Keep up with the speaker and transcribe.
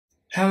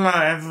Hello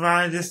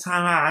everybody, this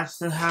time I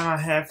actually have my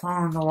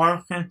headphones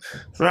working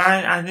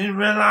right. I didn't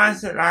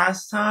realize it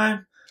last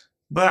time,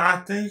 but I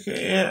think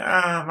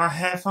my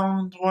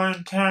headphones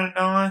weren't turned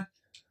on.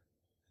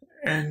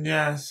 And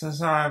yeah, so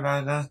sorry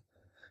about that.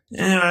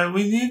 Anyway,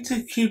 we need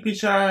to keep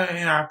each other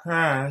in our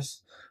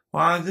prayers.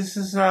 While this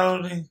is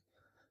loading,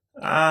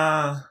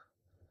 I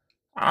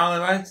would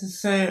like to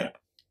say,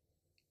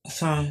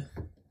 sorry.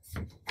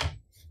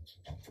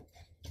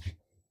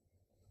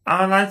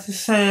 I would like to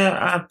say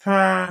a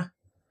prayer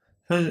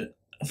for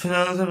for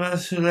those of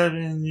us who live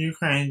in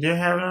Ukraine. Dear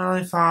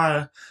Heavenly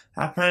Father,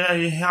 I pray that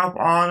you help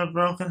all the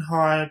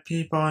broken-hearted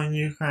people in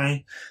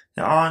Ukraine.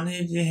 They all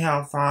need your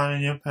help, Father,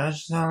 in your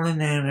precious holy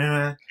name.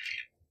 Amen.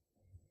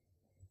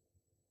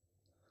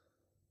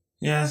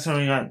 Yeah, so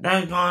we got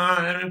that going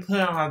on. Let me put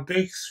it on my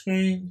big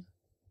screen.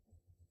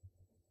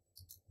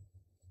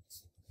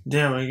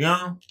 There we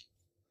go.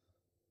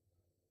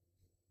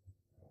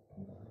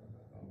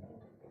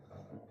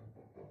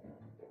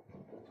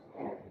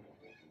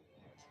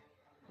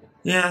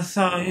 Yeah,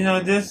 so,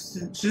 there's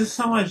just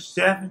so much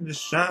death and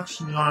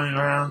destruction going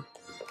around.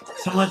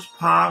 So much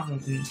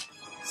poverty.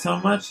 So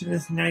much of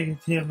this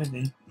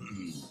negativity.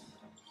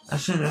 I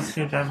shouldn't have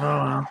skipped that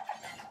roll.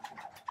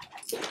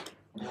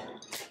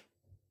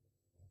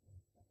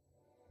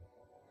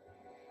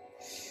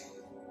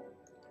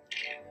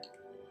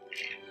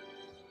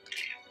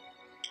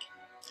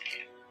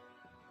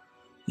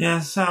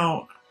 Yeah,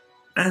 so,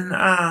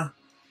 and,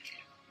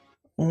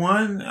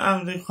 one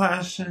of the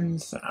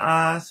questions,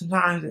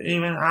 sometimes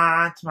even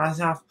I ask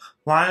myself,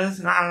 why does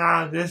God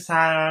allow this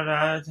side or the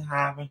other to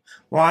happen?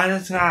 Why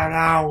does God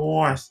allow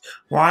wars?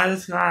 Why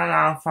does God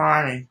allow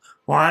fighting?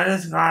 Why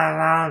does God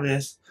allow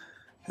this?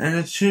 And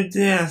the truth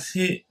is,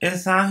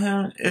 it's not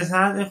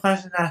the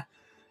question that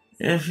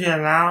if he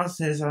allows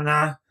this or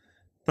not,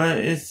 but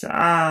it's, we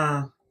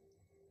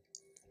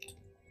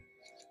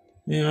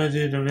go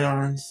do the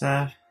villain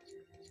stuff.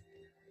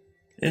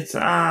 It's,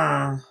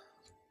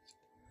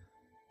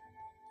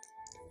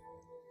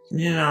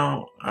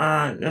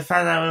 the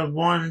fact that we're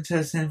born into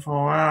a sinful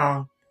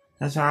world.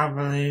 That's what I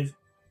believe.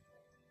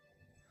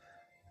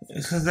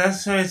 Because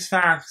that's face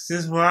facts.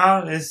 This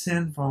world is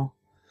sinful.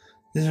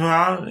 This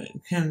world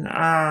can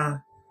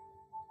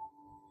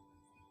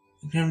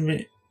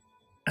be,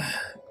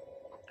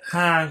 how do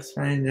I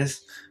explain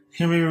this?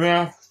 Can be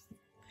rough,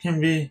 can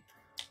be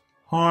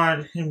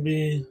hard, can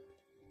be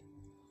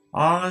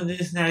all of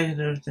these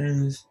negative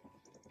things.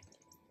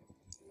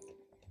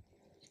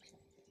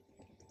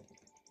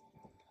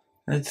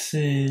 Let's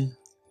see.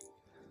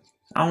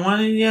 I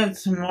want to get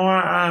some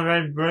more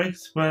red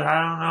bricks, but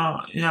I don't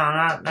know. I'm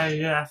not that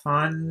good at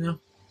finding them.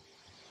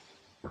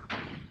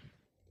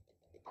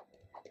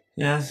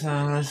 Yeah, so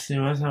let's see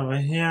what's over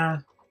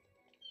here.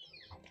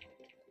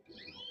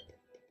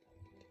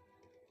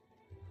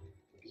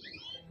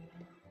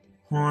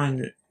 Come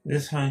on,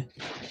 this way.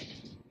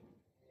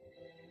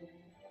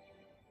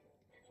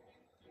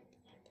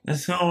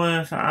 Let's go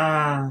with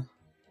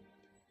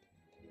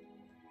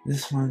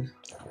this one.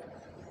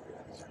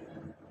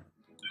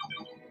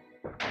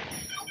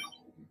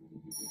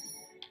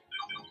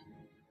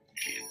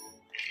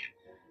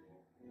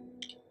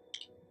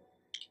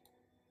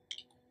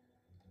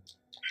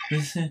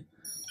 This is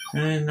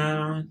another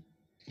one.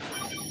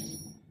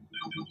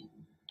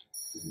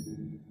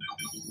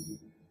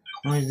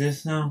 What is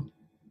this now?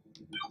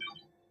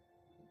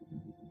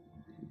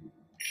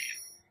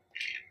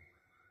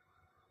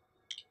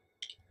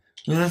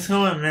 Let's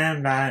go with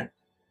Man Bat.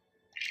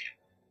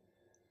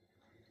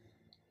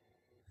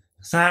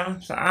 So I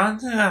don't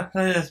think I've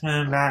played this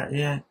Man Bat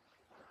yet.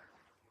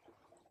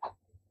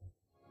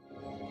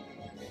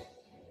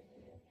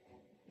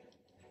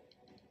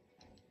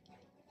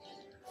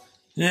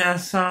 Yeah,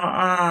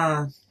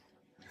 so,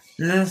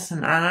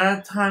 listen, I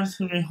know times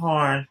can be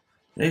hard.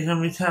 They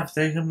can be tough,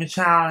 they can be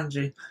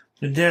challenging.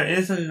 But there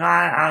is a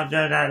guy out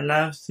there that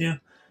loves you,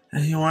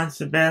 and he wants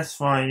the best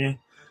for you.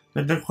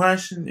 But the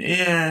question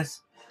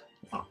is,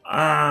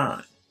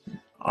 are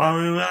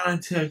we willing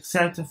to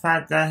accept the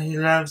fact that he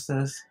loves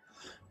us?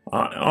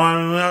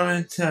 Are we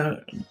willing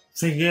to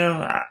forgive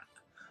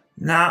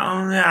not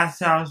only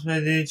ourselves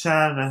but each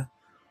other?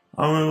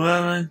 Are we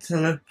willing to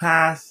look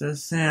past the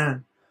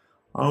sin?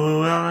 Are we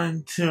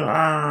willing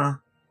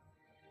to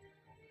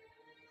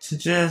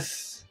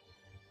just,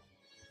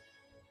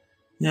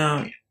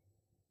 to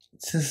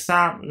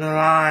stop the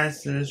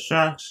lies, the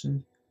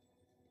destruction?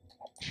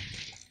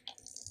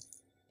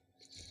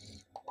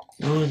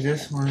 Ooh,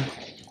 this one.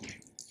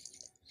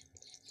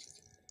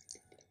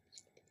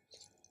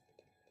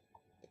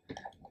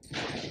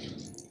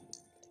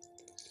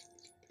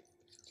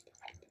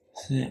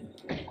 See.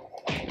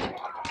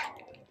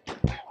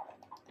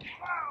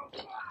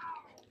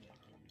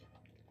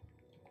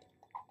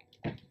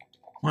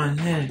 One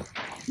hit.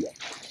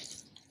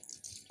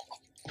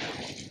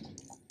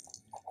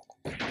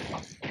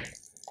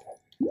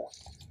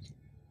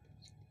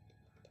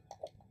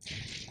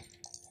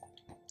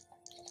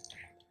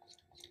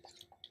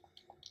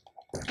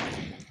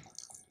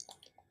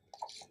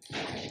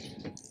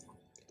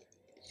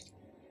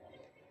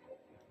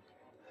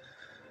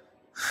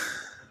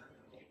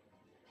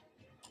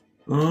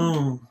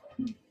 Ooh.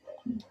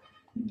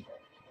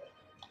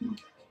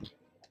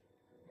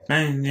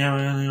 Bang, yeah,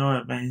 we're gonna go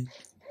with bang.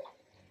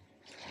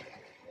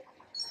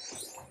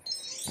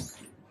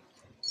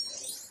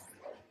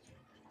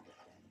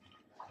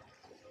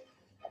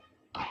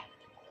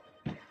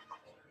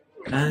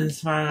 That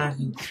is why I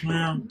can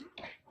swim.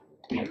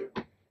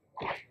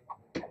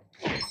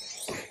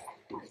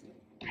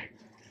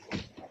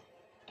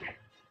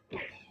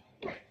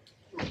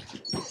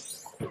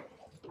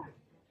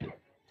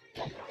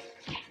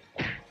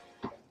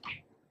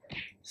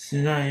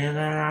 See that, yeah,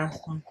 that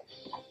last one?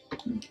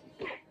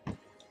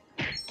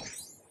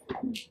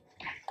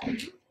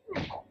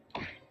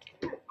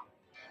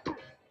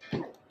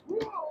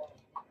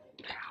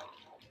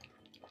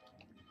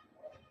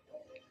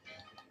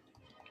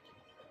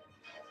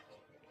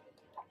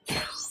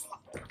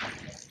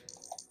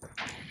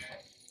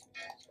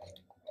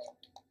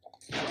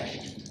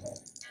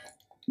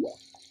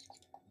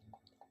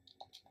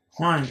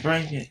 Come on,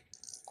 break it.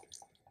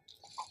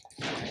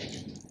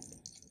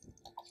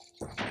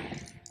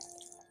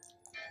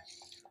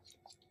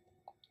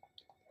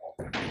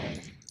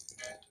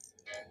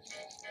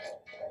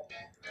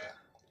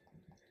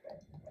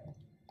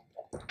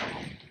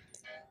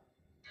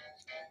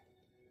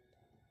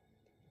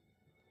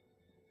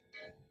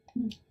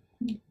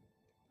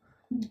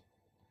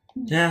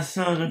 Yeah,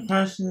 so the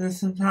question is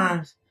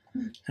sometimes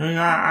we gotta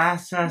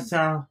ask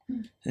ourselves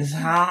is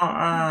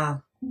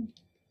how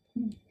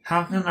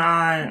can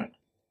I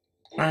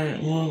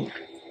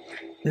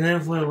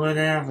live with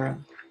whatever?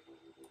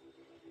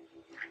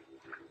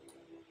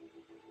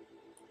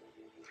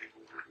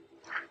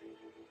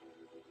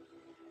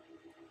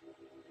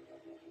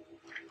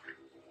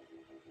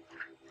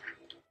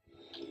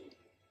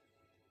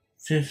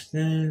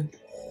 $15.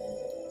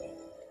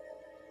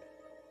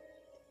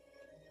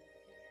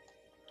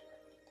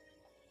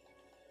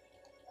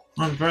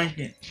 Come on, break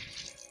it.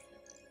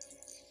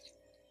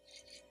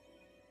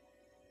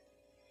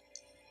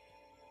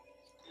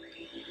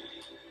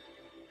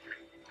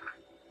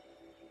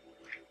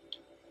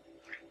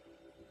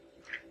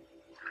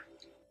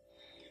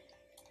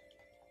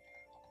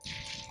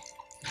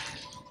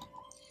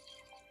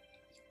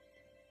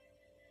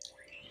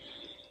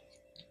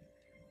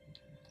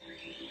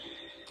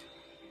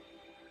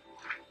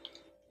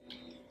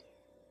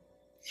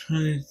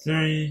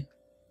 $23.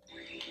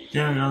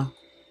 There we go.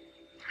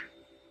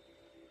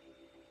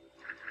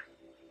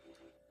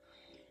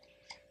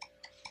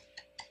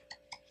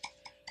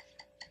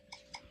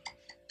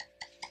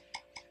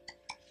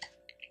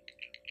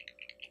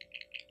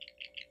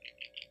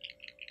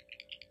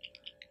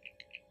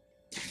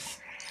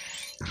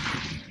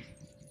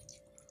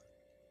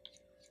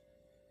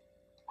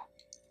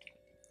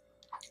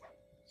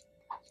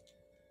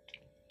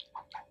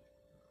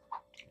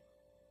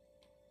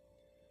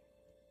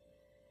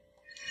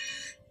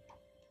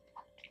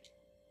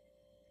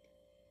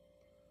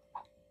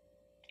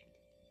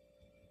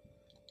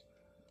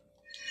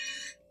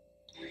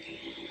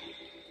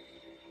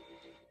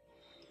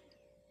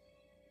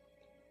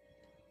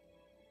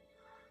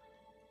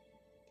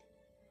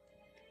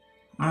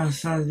 Alright,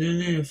 so I do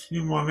need a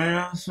few more. Maybe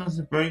I'm supposed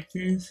to break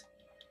these?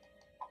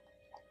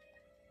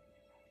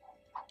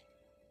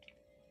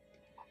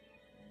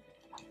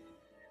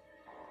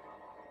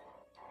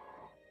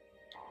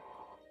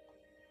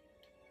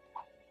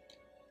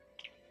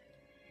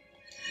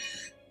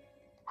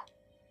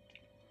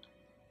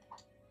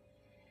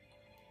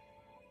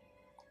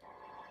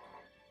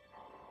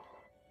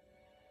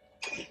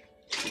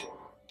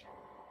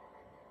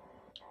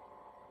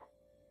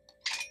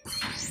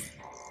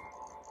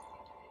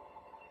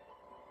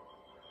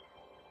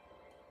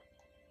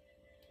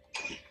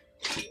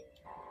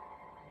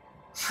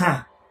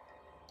 Ha!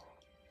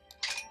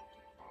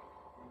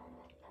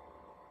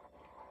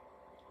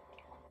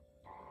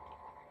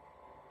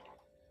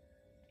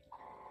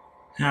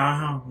 Yeah, I'll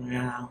help you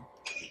get out.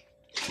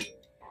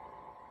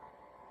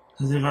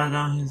 Cause if I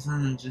don't, he's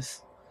gonna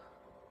just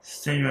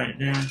stay right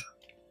there.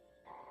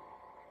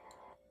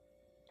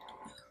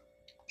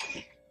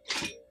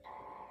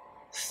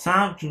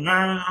 Stop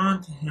grabbing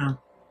onto him.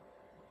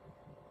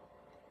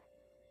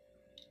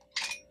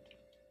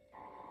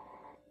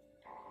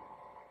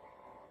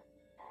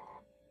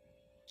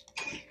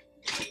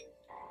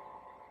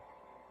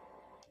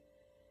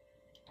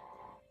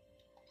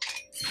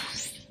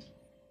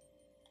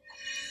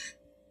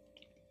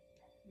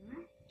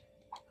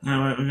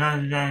 Alright, wait, we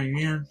gotta do that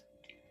again.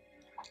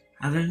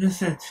 I think this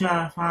said 2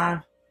 out of 5.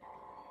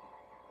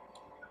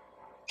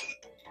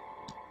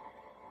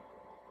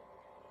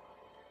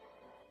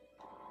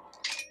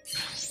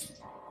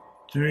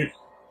 3,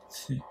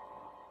 2.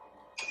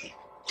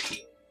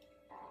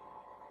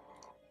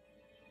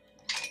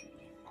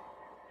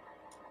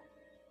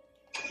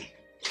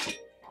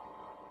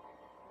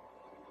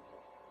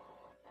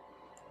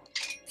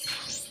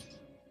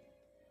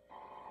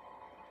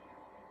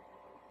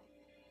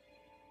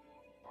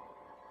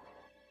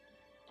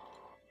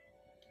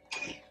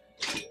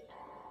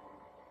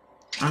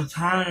 I'm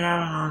tired of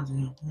grabbing onto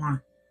him. Come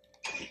on.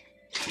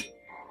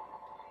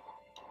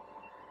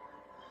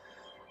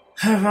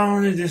 If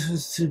only this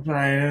was two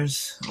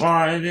players.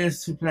 Well, it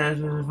is two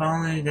players, but if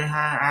only they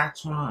had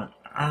actual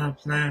other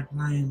player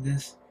playing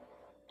this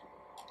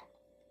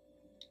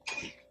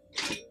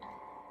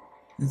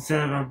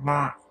instead of a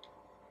bot,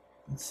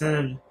 instead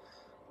of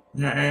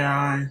the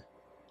AI.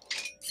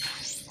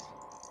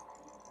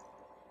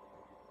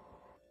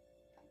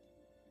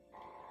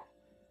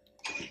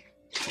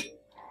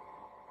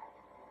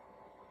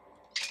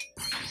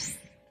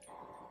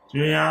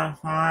 Three out of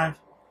five.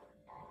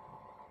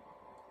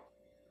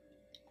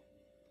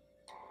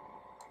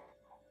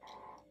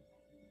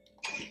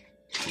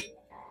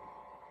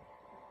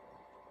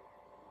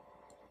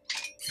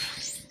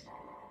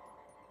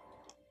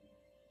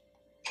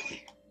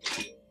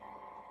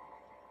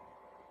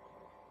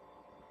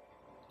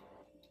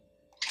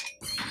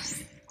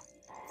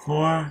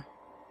 Four.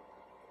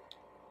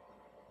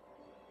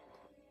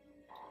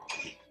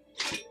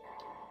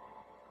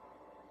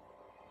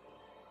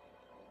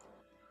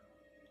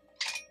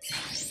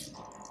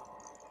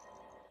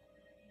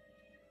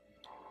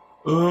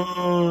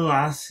 Ooh,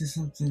 I see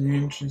something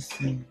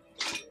interesting.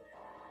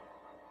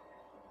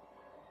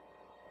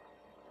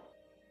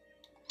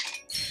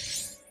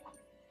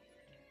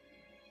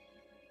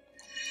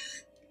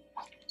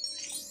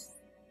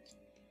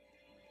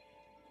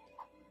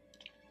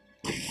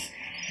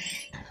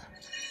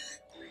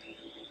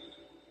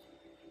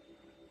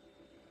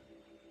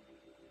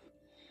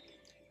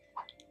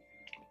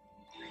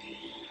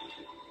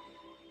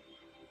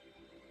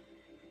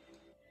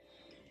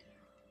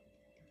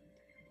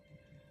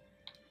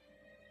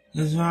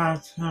 This is why I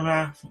have to come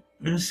back.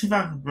 Let me see if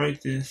I can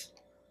break this.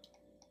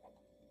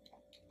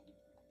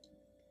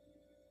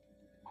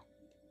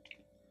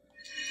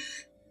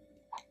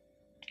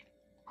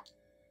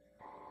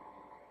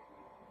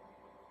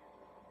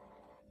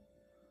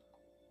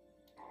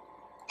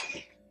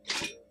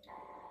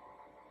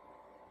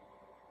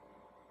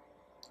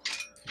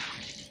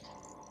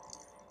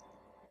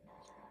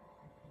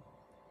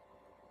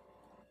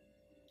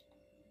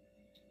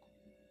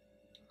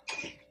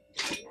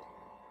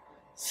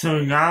 So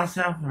we got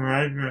ourselves a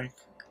red brick.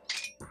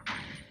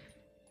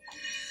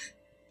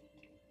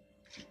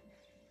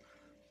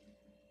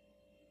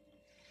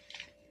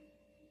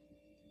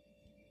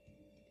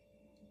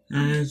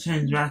 And then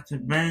change back to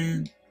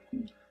Bane.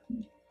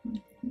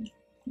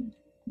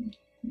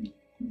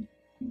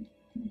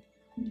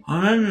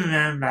 Or maybe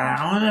Man-Bat.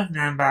 I wonder if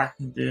Man-Bat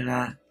can do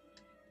that.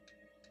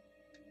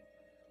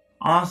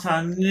 Also,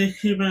 I need to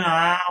keep an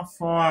eye out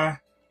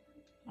for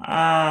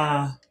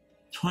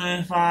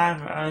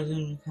 25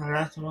 other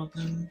collectible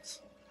things.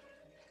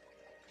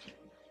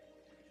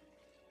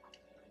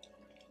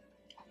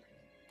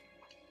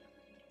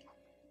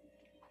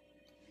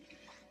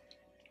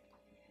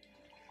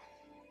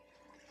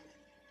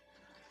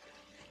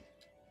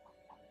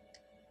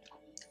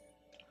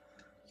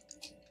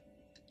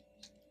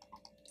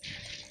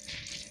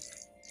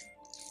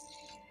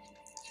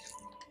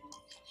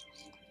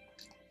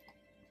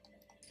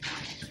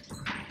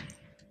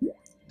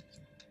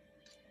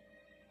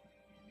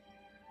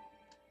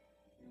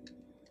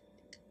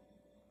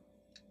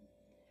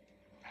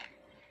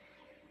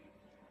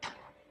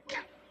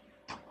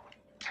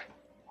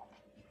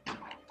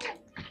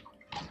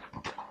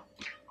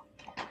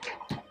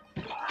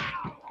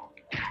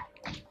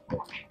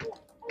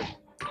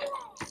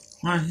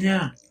 Right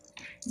here.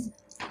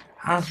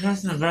 I was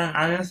pressing the button.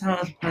 I guess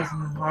I was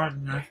pressing it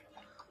hard enough.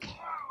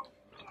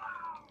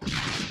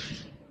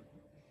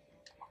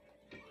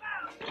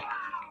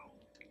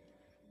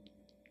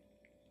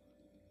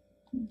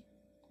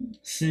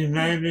 See,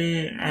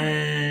 maybe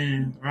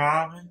a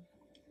Robin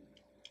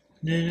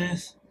do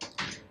this.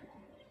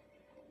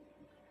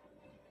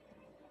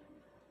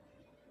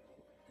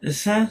 It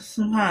says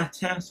somehow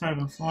text right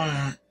before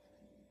that.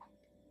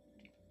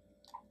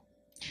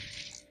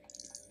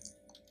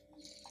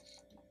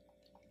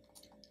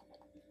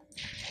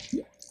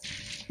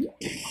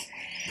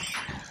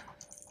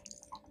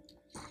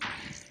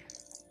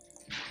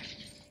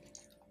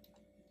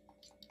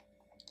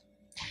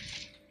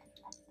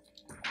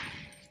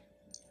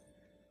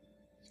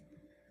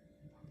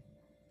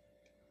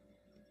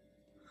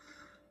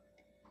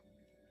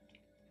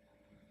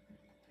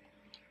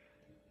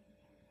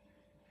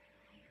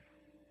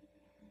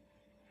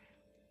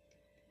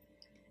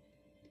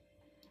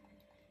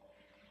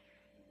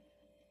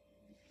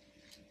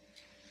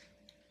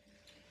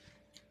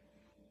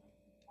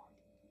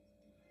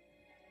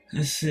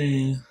 Let's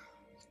see.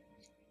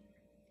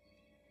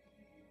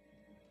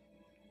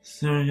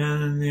 So we're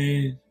gonna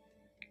need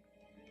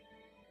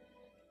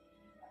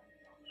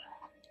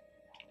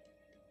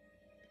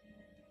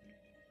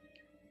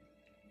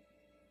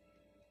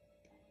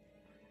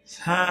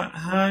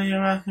how you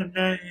record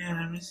that again?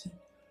 Let me see.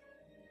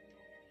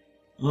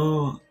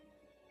 Oh,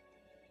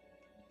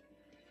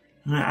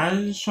 I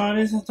didn't try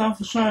this. I thought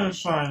for sure I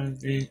was trying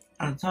these.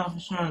 I thought for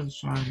sure I was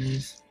trying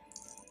these.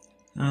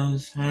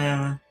 Those,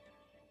 whatever.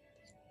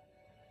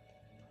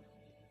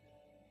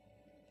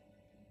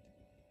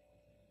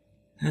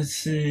 Let's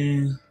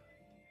see.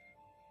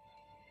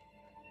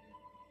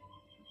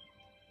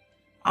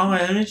 Oh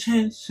wait, let me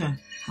change to,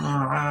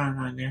 I have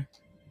an idea.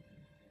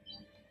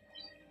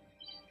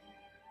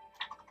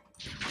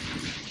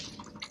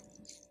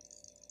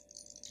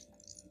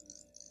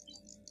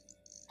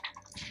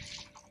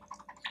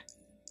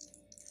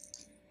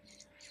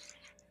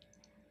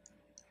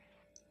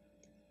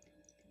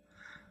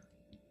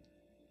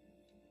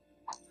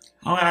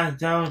 Oh yeah,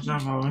 double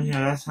jump over here,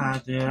 that's how I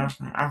do it.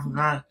 I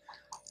forgot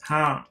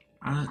how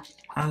I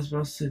was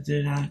supposed to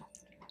do that.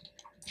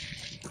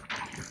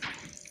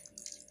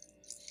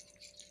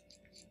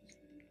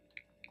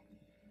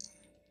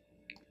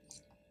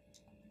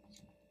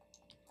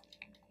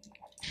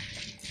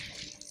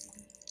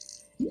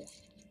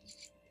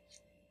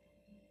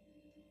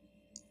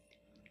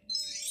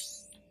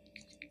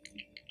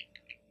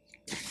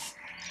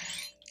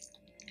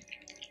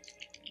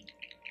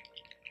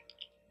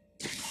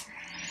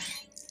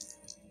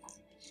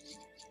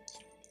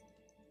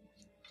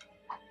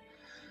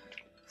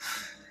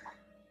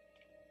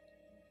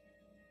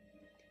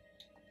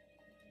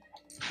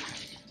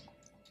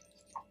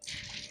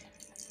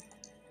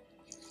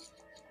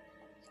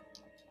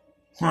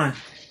 One.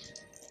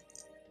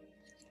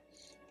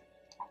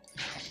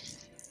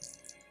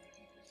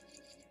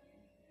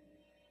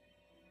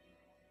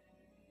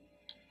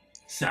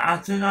 So I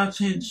think I'll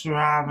change to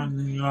Robin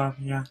and go up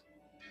here.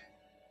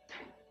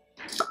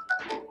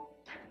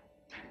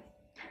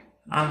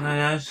 Okay,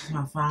 that's just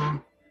my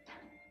phone.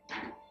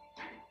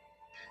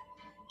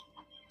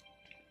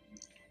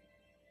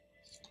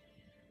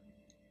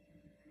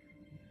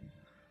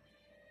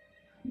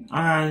 Okay,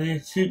 I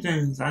need two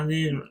things. I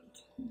need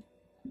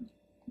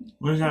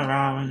where's that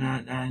Robin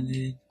that I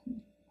need?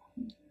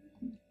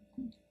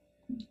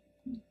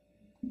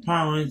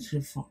 Probably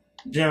too far.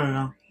 There we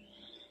go.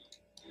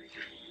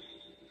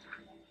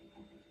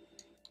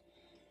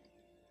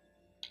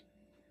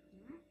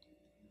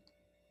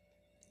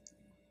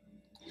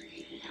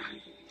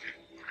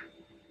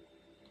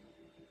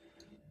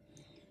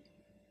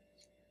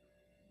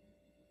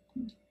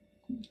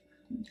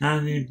 Now I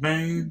need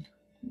Bane.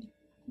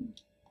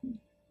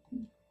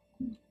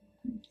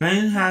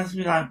 Bane has to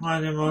be like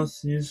one of the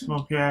most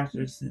useful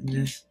characters in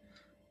this.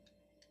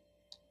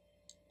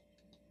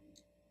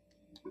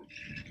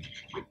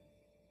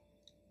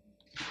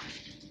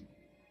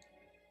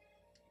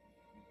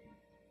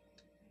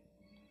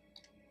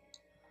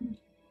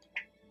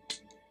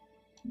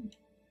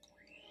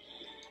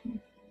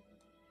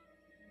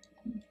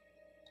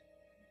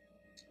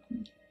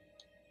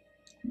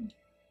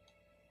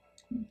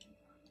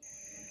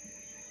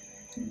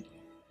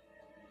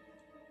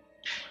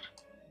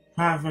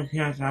 Perfect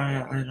character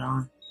I'll get later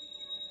on.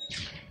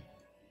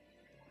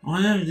 I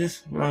wonder if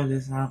this will blow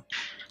this up.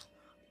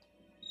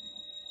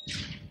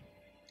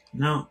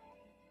 No.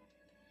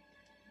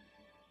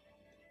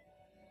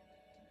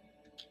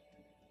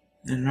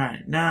 And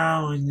right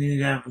now we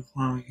need every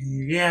coin we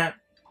can get.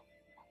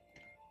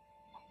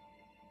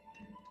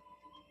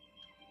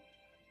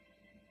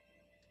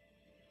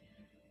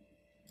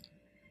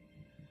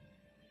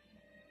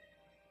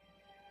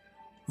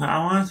 But I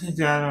want to take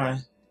the other way.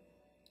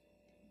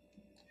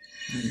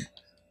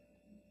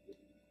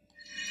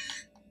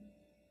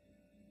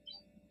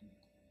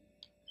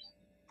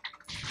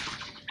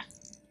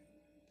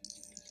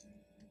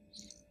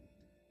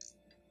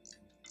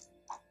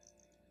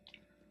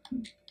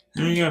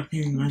 Let me get a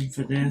penguin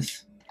for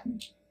this.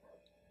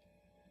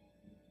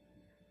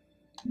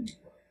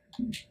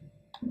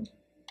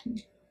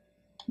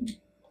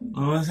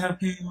 What was that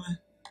penguin?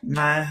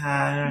 Mad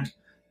Hatter,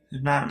 the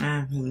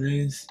Batman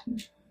Police.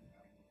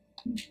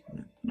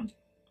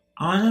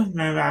 I wonder if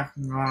maybe I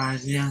can go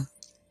idea.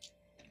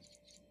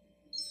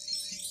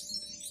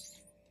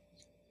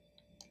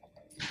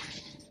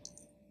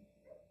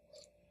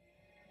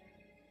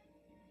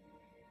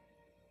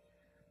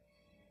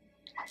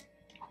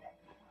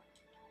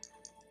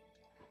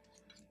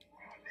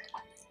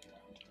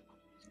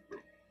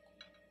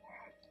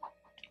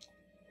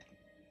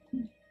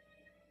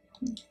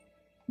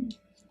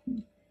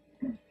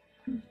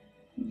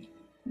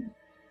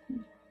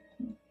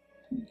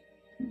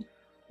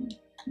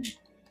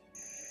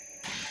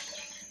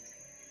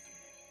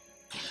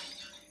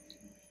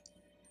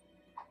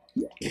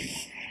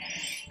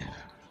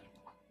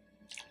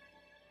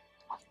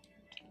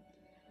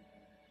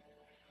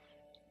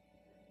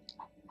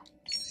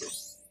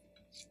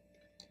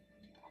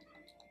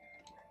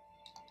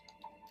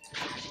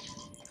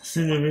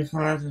 Seem to be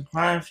collecting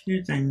quite a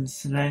few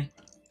things today.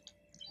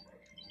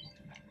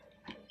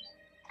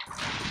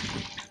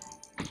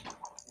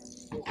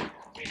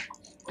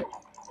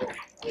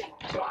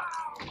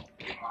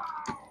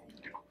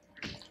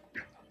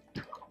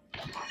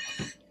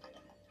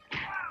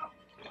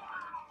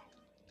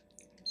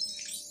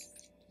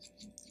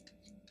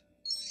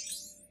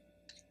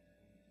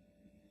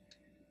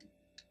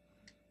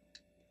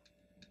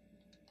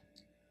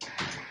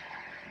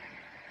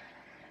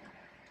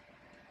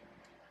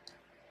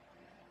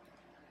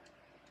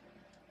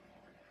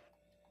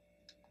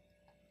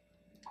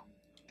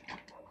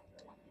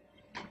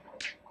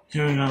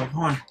 Here we go,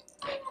 come on.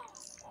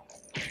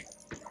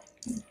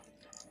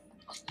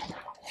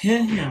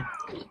 Hit him.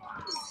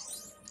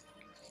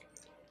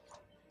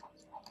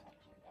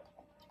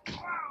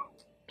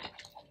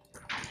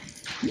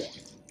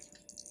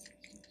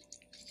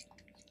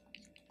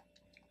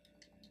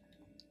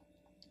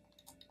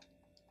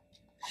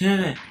 Hit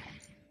it.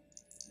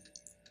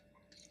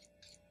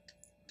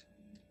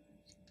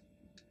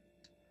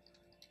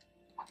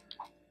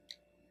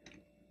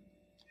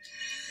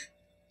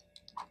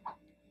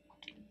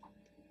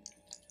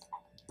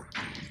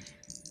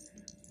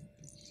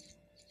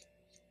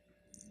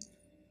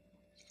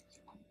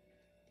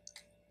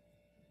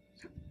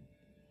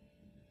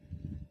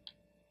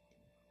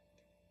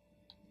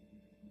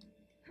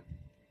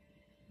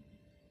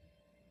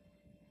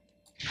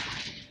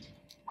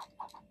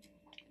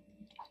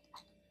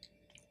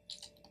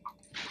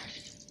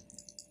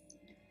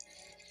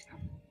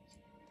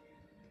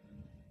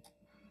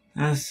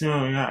 Let's see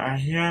what we got right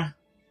here.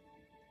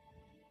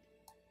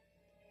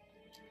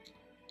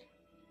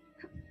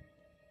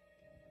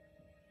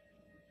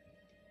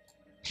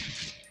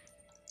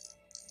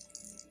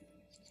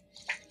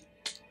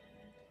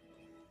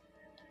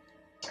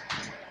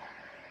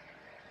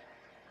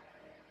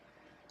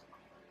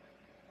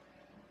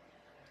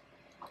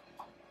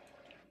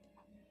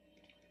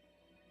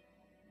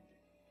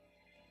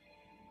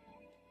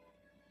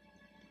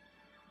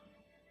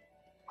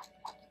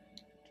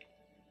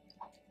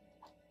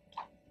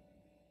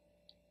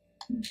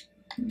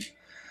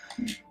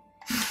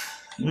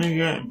 Let me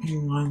get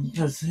Penguin,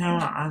 because him,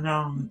 I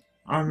know,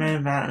 or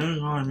maybe that, let me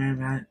go with maybe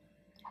that.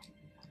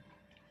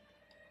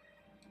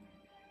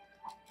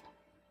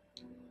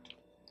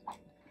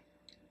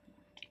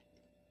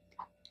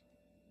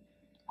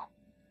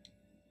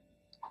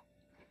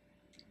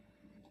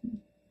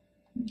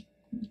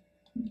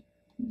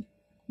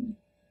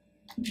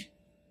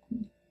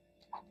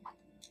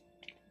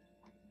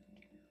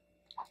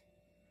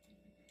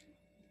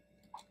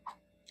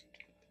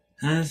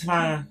 And that's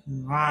why I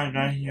can ride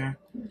right here.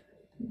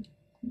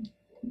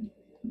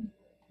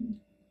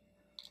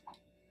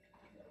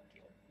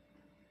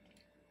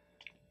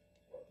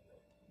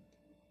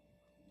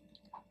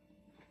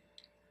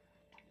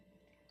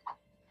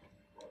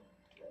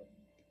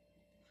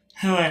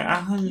 Hey wait,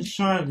 I can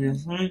destroy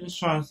this. Let me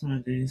destroy some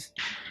of these.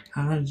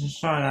 I can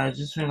destroy that, I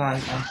just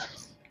realized that.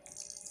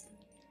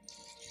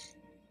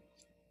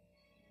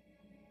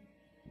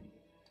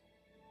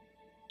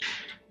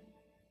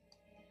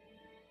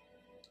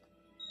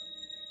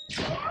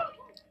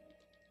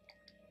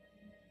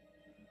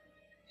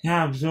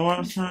 Yeah,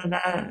 absorb some of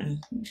that.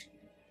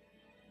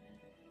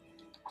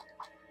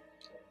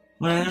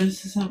 Wait, let me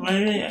see something.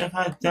 Maybe if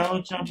I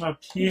double jump up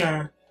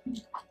here,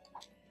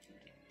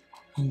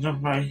 I can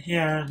jump right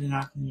here, then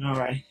I can go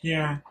right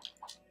here.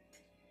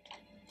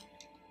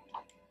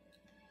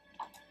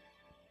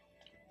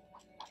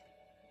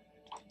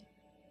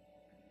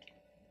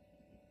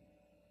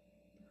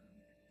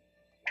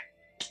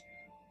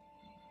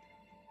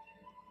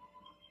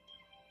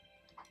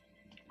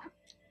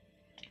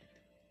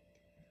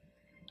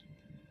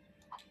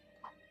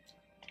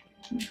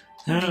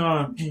 Let me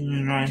go with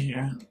Penguin right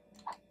here.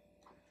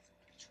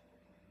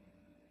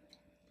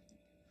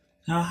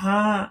 Now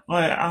how?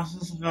 Wait, I'm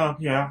supposed to go up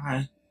here,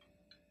 okay.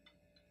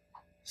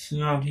 Let's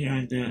go up here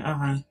and do it,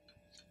 okay.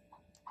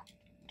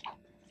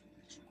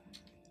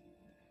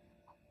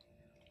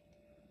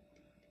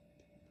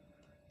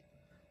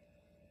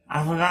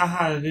 I forgot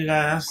how to do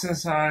that, I'm so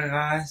sorry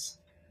guys.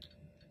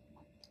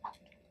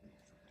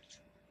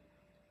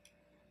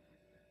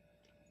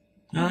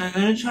 Now let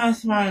me try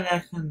somebody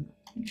that can...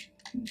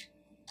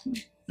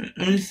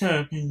 Let me say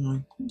a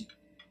Penguin.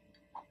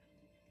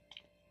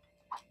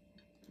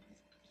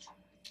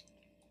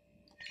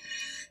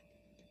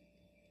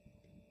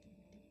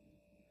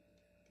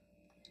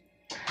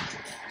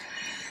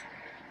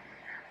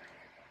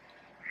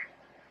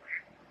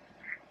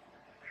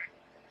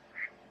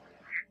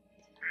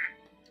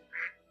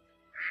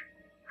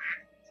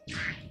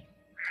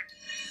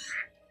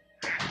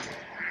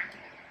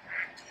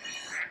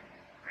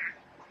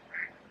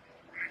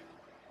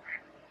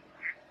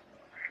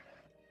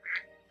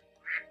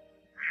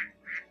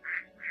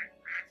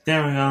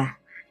 There we go.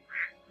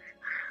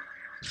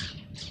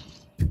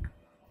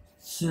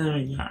 So there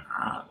we go.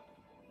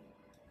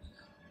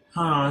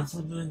 Hold on,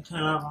 something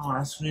came up on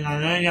my screen.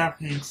 I know y'all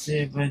can't see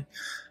it, but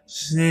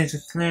just need to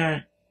clear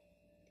it.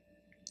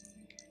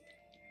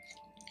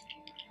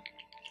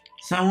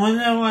 So I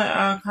wonder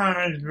what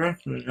kind of brick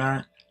we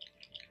got.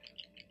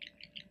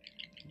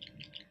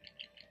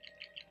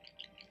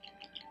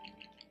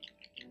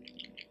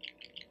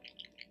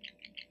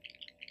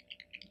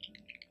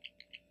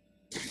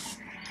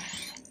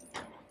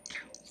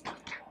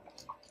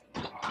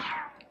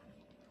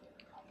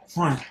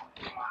 One.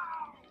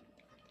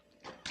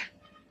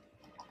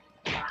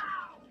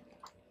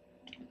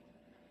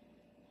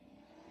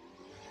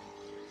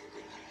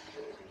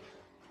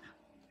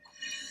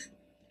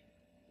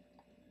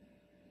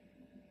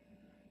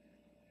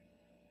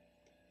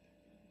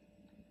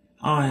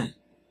 Alright.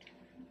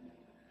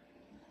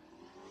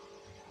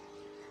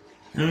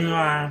 Let me go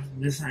out of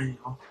this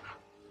angle.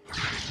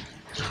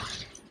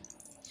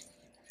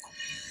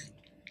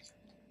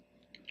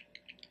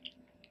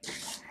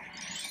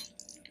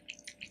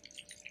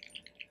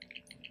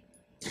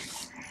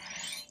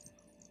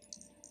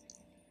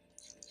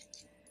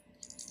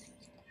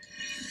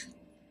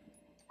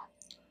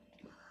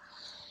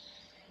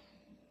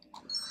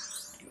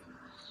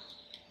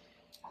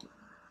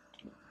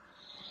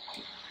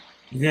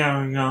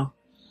 There we go.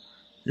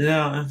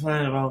 Little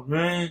inflatable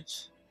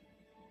bridge.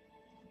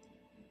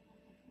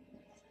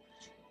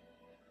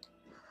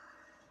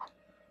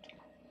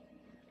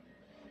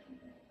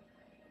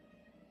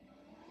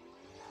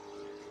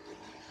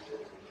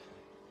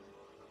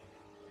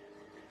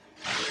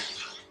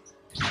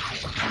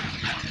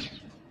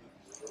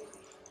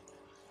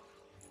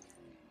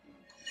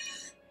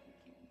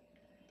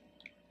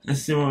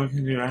 Let's see what we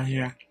can do right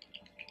here.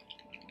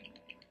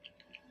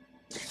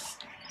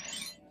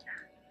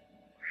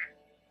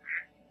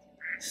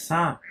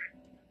 Stop.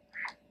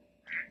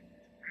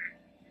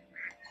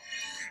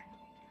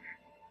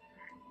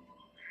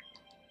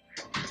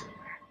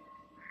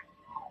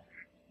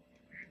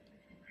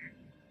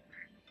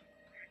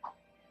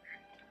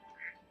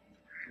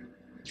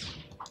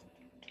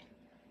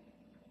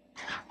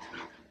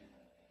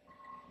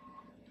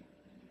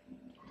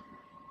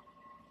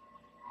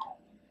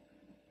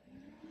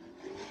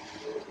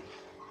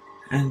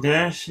 And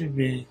there should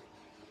be.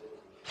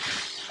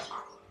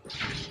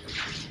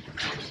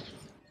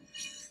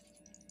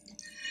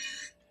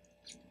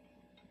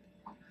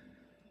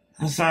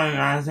 I'm sorry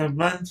guys, the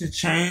button to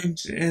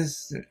change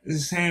is the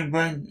same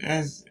button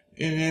as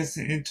it is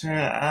to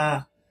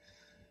enter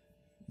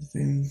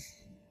thing.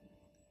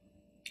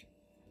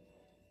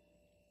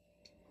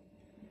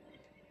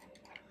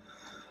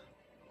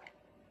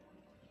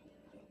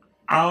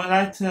 I would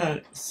like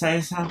to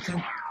say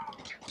something.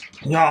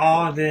 Y'all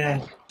all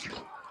there.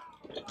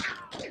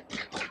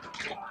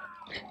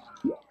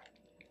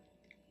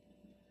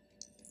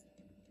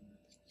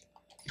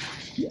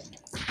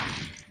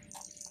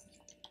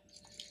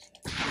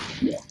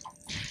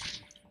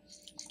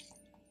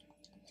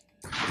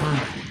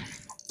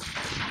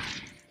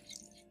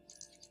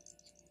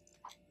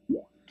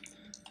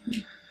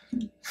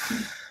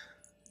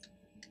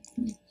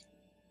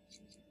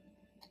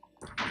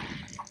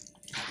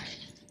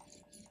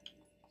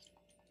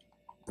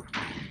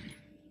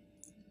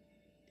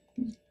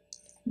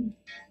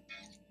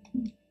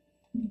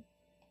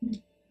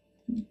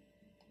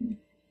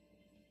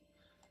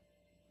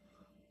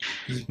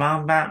 Is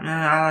Bomb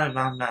Batman? I like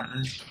Bomb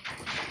Batman.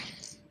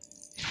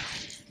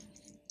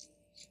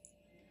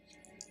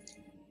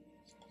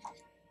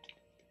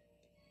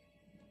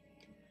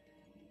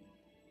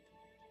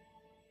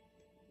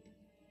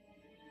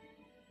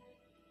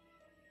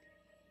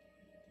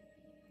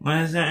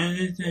 Why is there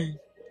anything?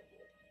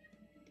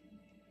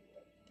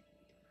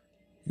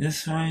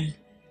 This way?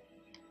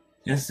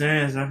 Yes,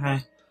 there is.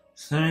 Okay.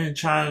 So let me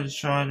try to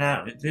destroy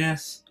that with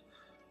this.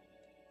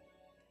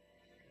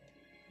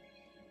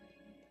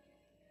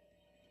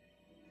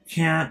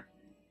 Can't.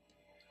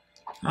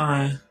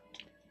 Alright.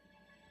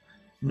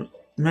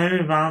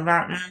 Maybe Bomb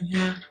Batman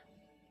here?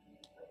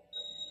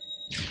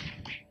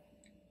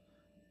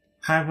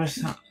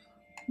 Hyper.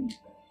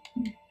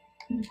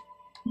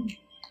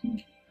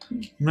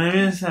 Maybe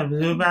it's a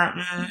blue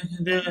Batman that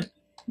can do it.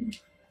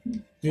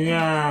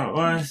 The,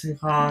 what is he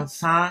called?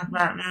 Sonic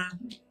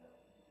Batman?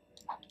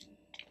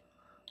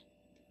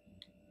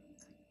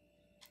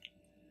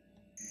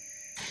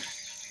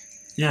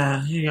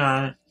 Yeah, he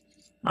got it.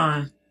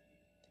 Alright.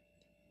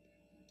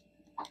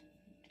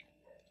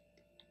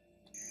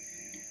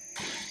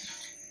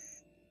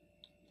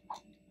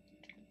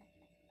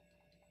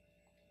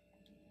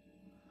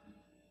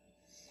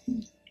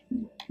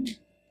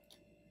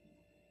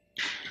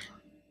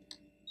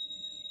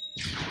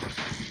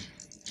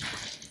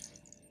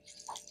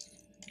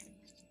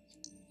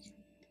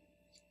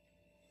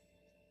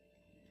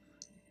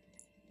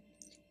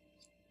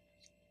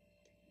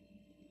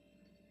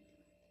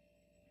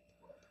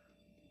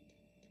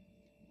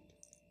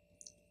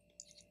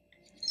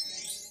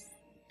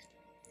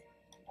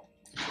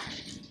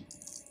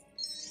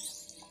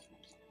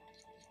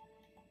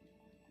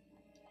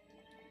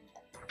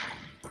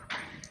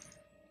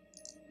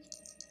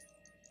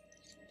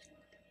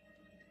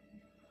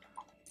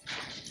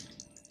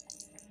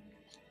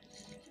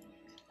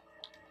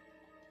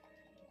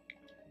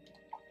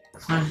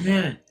 I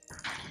hit it.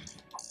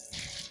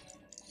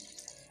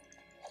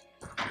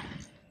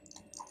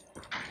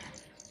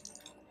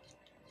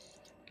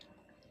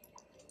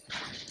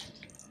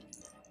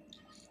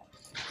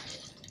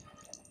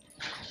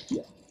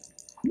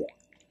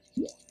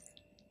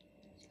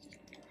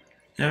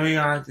 There we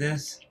got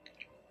this.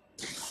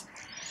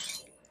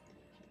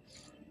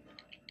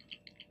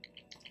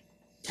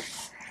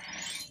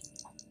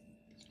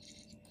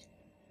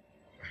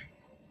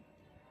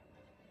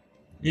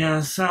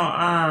 Yeah, so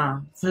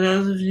for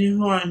those of you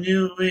who are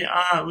new, we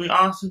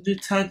also do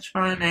Touched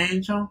by an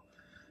Angel,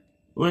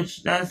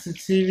 which that's a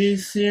TV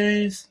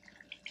series.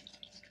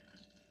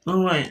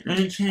 Oh wait, let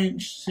me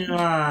change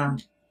to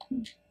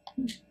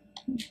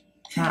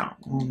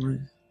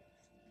Catwoman.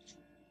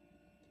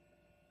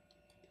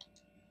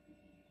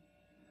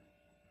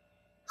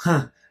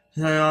 Huh.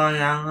 So, oh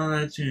yeah, I'm gonna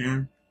let you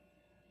in.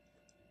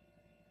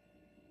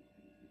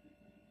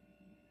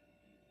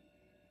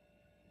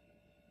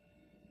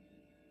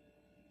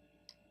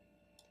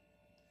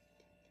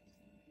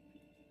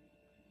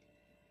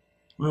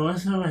 Wait,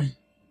 what's the way?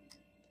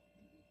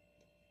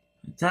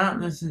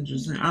 That's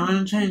interesting. I'm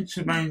gonna change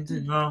to Bang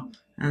to go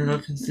and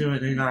look and see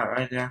what they got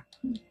right there.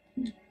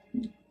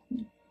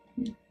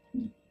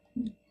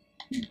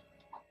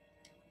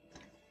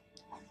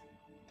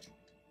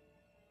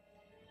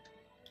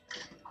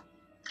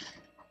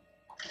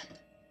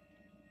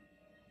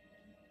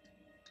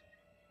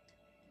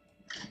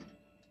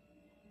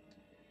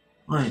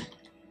 Wait.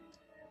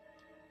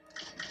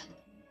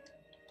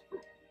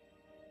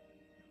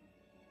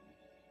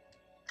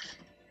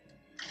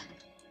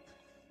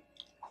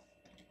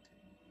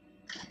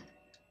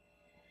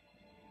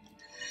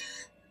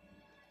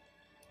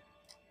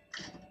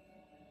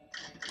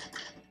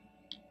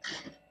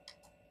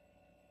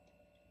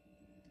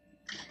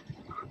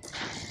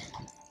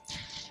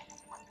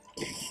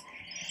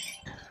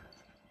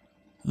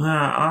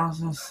 Yeah, I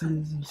also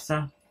seen some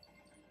stuff.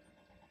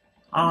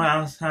 Oh,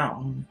 that was that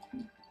one.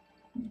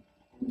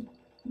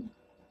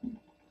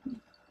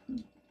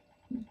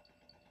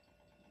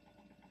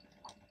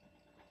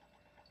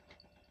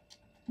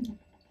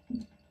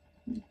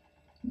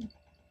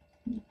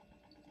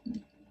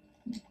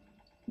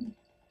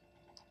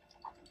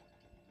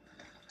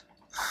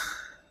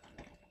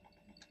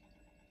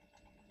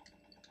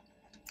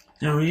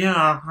 Yeah, we got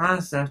all kinds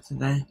of stuff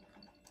today.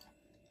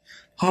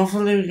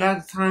 Hopefully we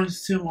got the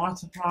 ×2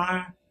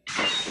 multiplier.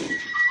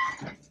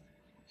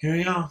 Here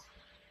we go.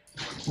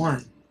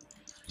 1,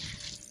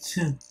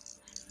 2,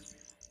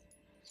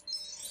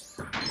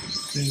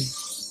 3.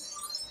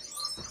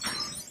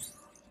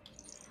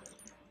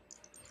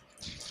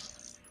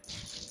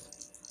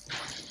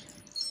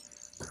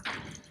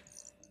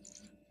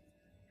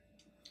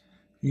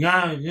 You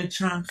got a good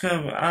chunk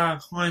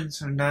of coins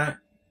from that.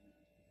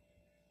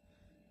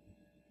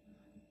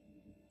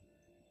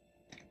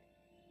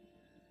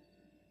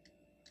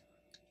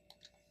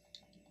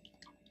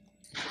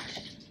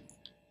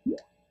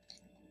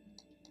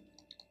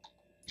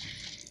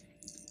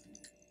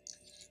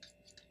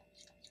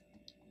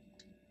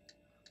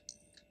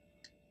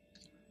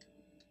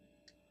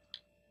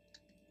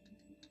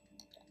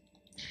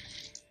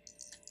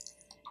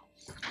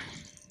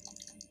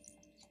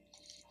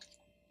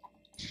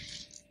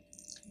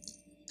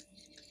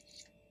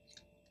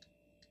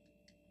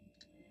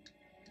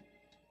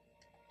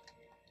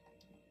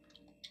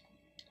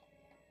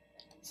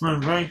 I'm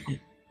gonna break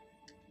it.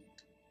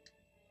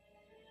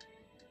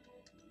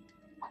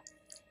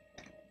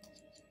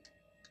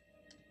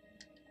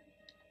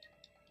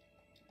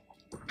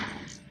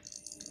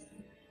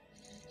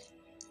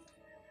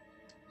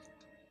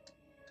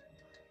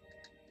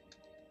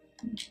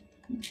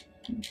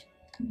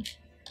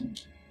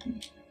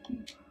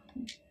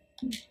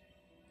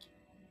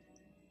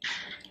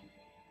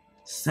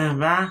 Stand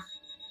back.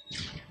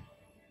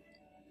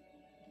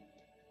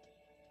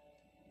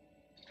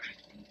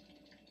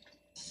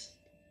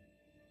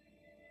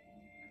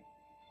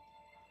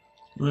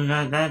 We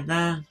got that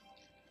done.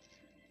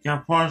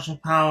 Got partial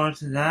power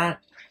to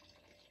that.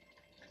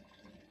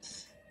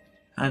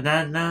 Got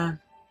that done.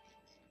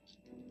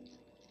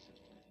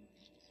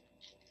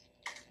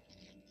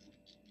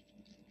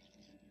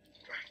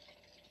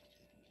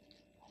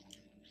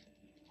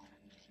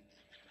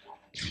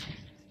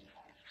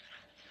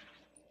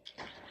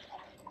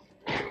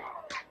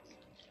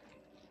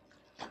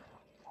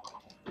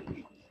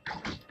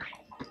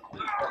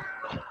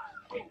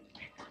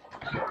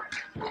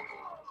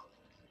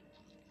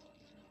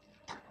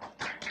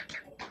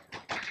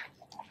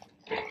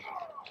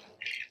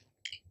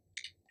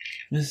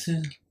 This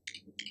is.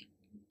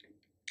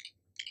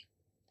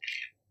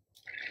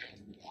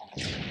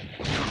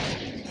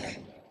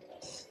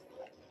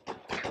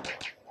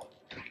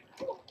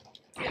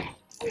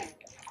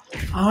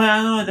 Oh, yeah,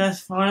 I know what that's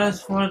for.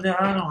 That's for the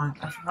other one.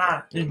 I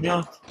forgot. They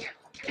built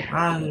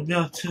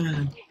two of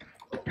them.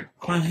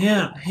 Come on,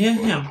 hit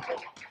him.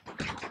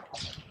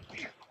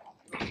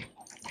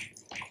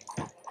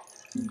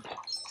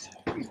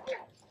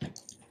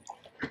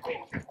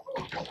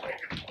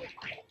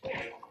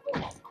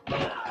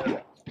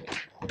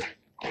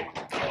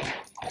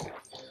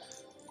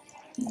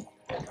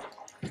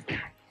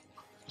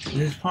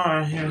 This part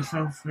right here is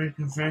so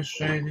freaking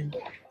frustrating.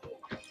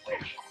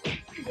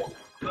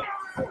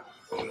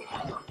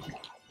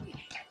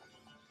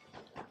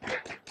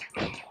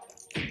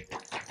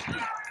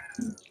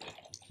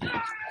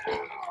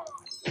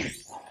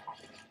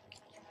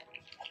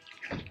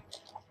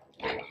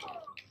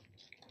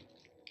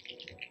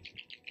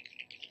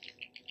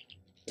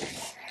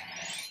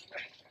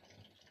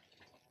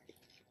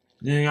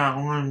 They got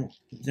one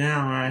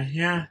down right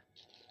here.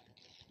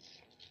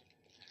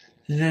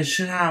 And they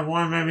should have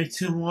one, maybe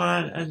two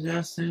more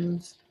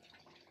adjustings.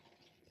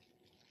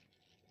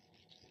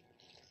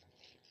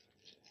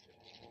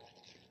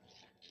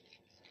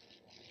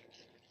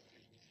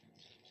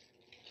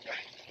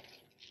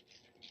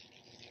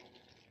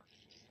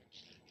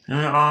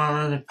 And all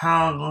of the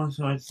power goes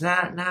towards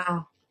that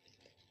now.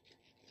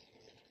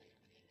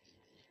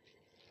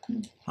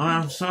 Oh,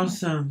 I'm supposed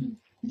to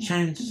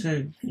change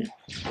to.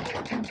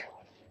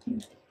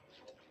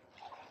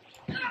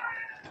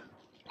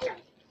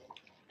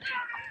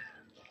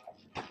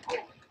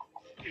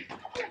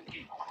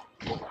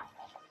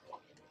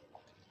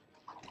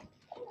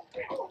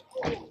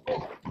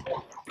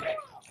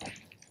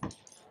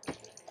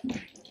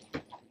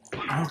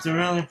 have to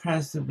really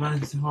press the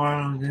buttons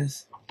hard on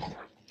this.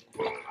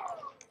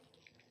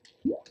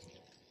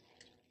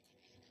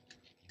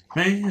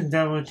 Maybe you can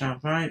double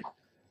jump, right?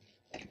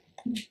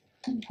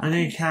 I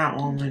need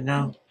Catwoman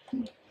though.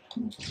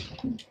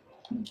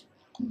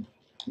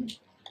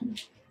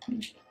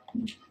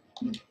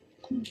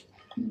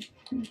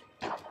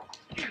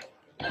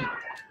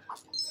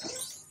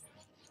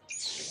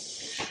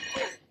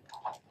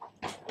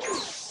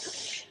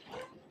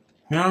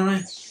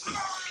 Really?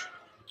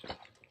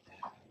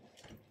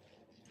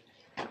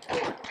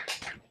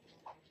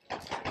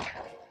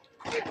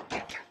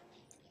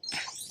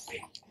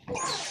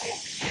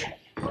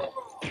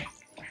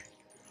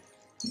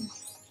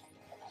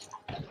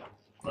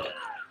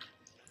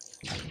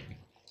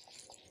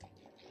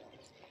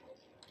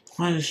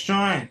 Want to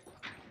destroy it?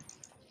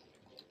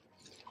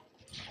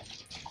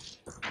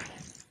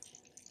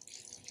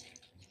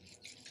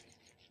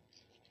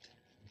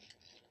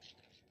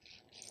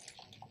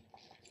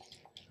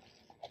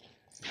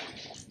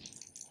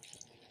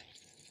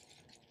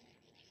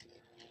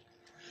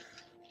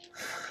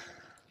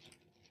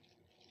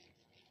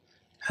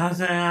 How's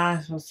that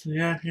AI supposed to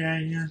get up here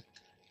again?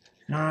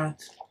 God.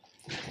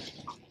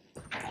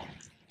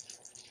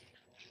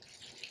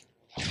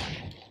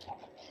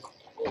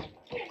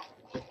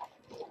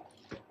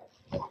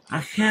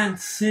 I can't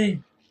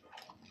see.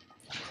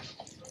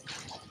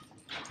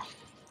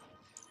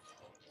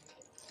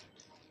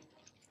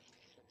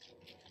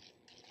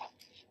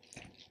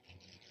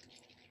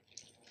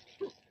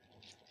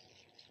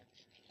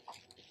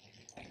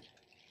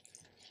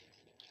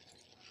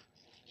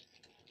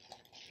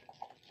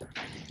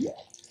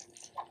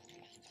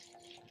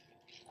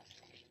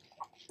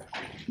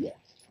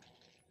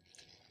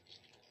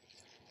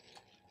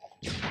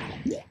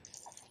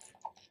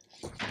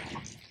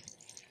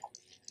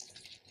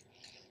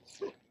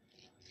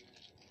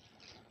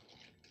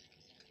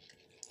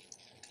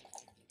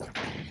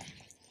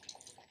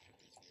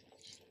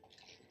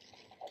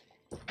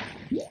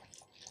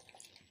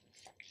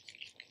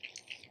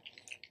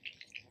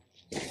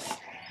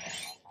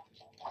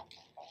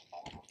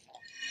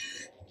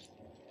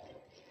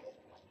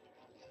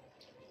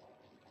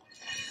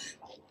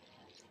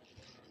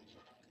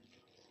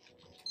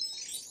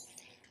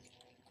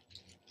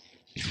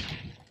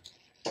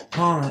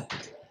 Hold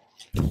it.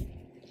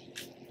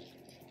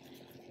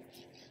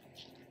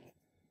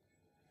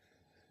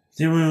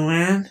 Did we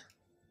win?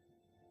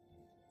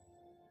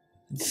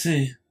 Let's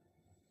see.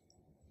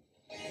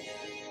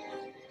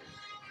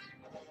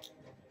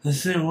 Let's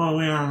see what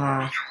we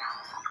unlocked.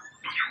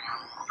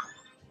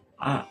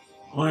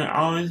 Wait,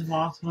 always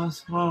multiple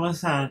score?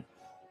 What's that?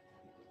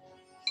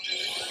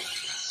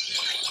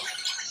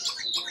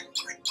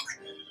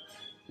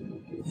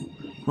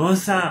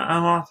 What's that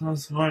multiple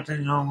score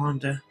thing I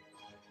wonder?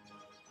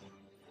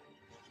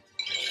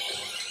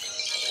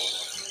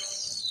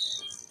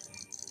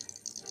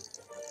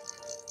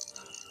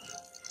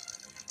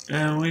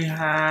 And we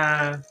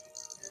have...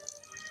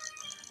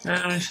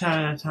 And we should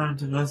have time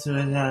to go through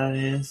what that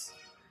is.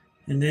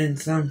 And then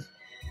some.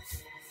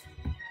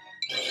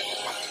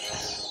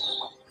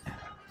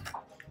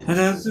 For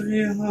those of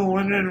you who are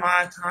wondering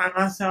why I time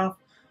myself,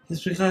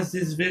 it's because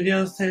these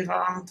videos take a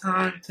long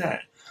time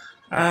to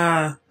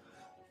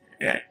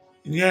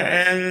get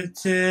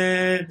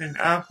edited and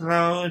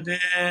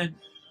uploaded.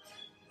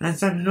 And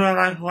some people are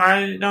like,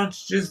 why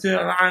don't you just do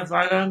it live?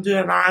 Why don't I do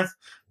it live?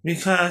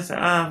 Because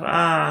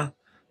of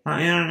my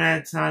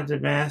internet's not the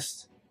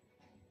best.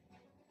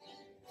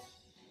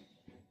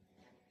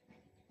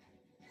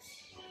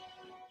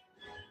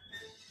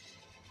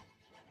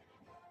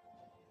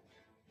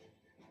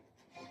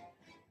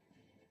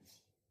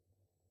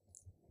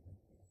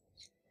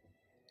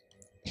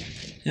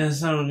 Yeah,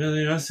 so we're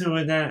gonna go see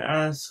what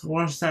that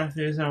score stuff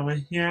is over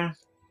here.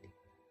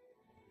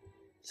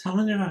 So I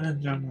wonder if I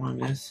can jump on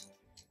this.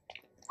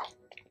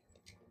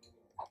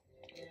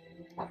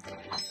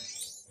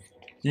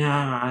 Yeah,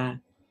 I got it.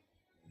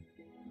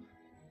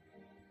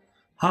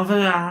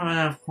 Hopefully I have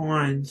enough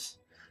coins.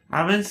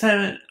 I've been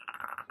saving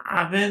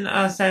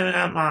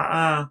up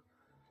my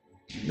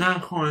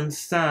not coins,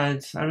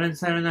 studs. I've been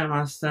saving up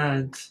my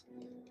studs.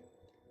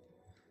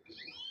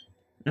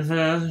 And for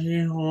those of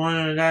you who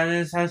wonder what that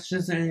is, that's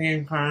just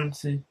in-game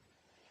currency.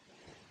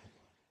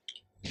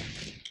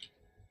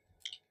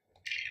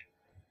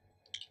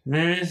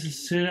 Maybe it's a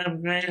suit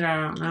upgrade,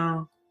 I don't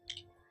know.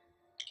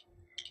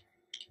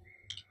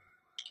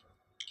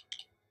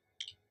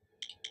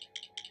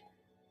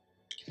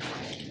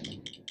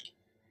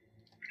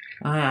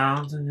 I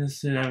don't think it's a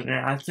suit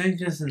upgrade. I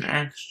think it's an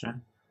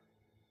extra.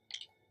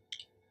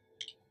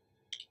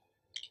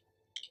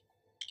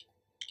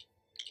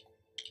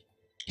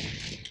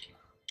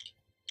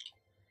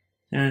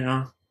 There we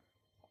go.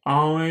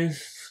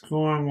 Always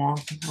score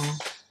multiple.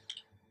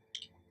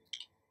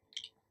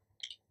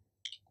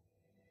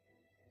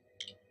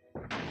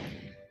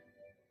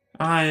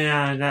 Oh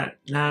yeah,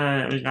 now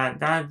that we got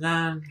that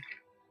done.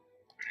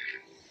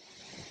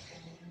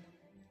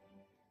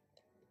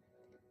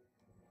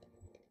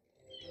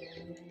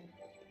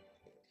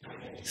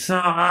 So,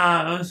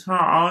 it was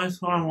hard, always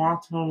going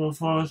multiple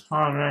before it was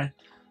hard, right?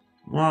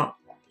 Well,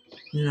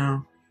 you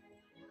know,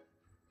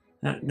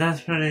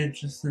 that's pretty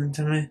interesting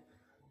to me.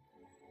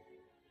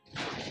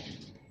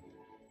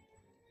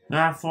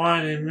 Got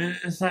 40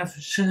 minutes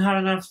left. Should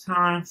have enough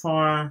time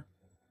for.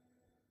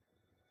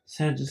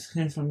 So I just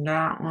came from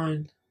that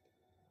one.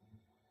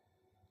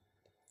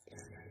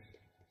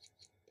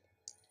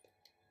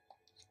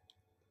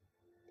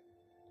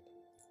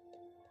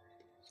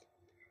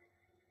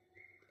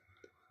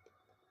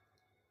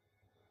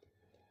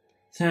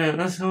 So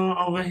let's go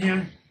over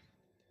here.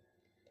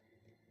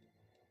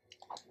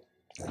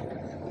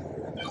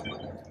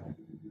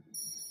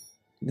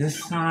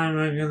 This time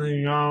we're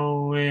gonna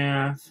go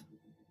with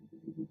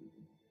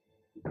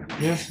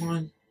this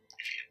one.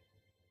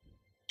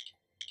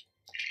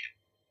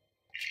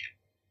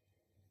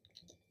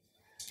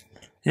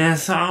 Yeah,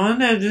 so I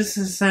wonder if this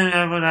is the same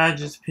level that I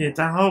just picked.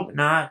 I hope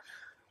not.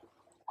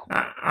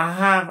 I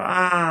have,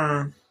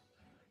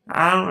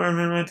 I don't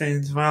remember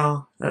things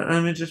well.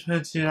 Let me just put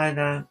it to you like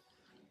that.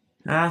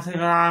 I take a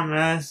lot of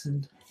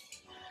medicine.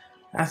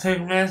 I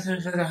take medicine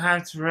because I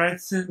have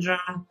Tourette's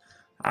syndrome.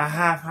 I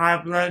have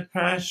high blood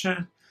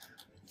pressure.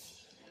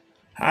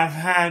 I've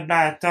had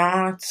bad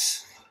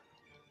thoughts.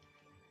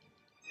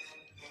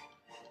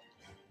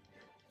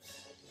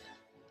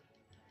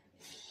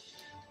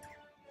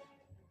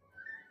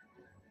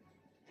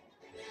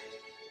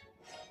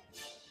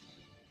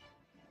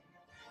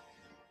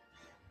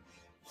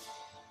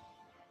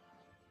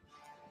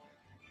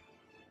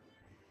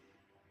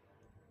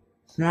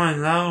 Come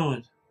on,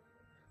 load.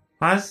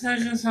 Why is it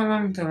taking so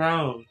long to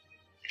load?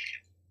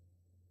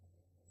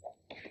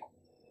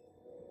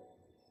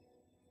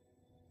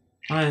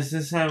 Oh, is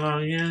this level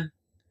again?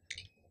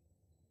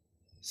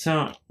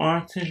 So,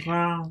 Arctic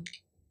ground.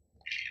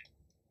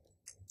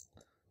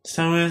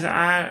 So is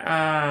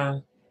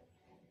I,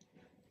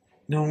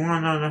 the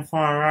one on the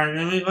far right.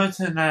 Let me go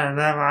to that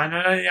level. I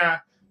know that, yeah.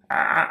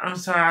 I'm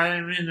sorry, I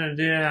didn't mean to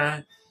do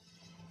that.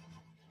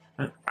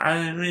 I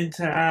didn't mean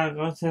to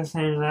go to the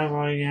same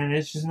level again.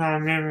 It's just my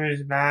memory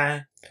is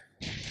bad.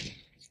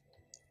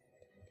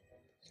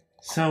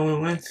 So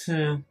we went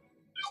to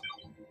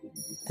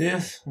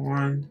this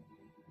one.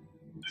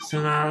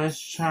 So now let's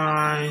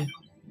try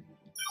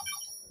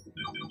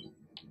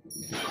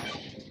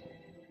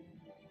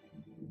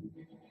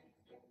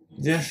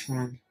this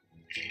one.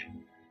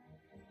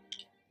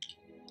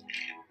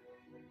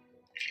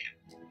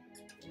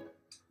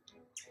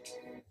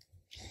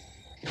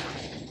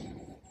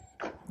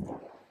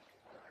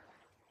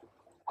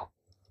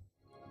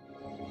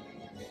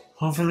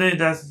 Hopefully it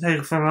doesn't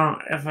take for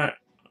a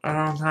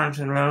long time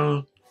to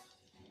load.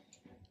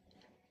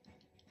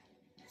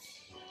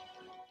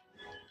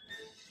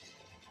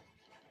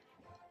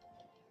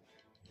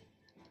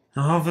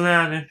 And hopefully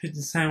I didn't pick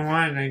the same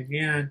one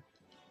again.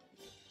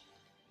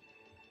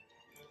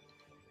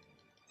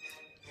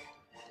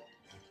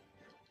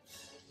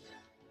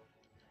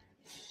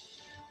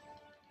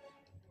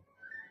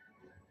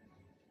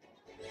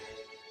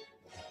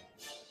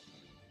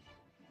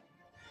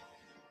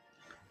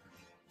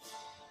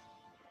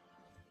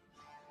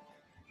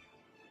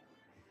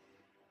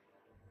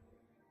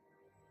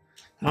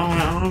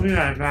 I'm gonna be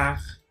right back.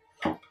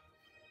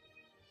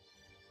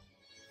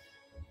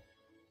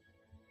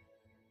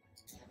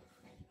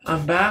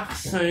 I'm back,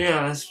 so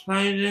yeah, let's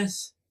play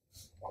this.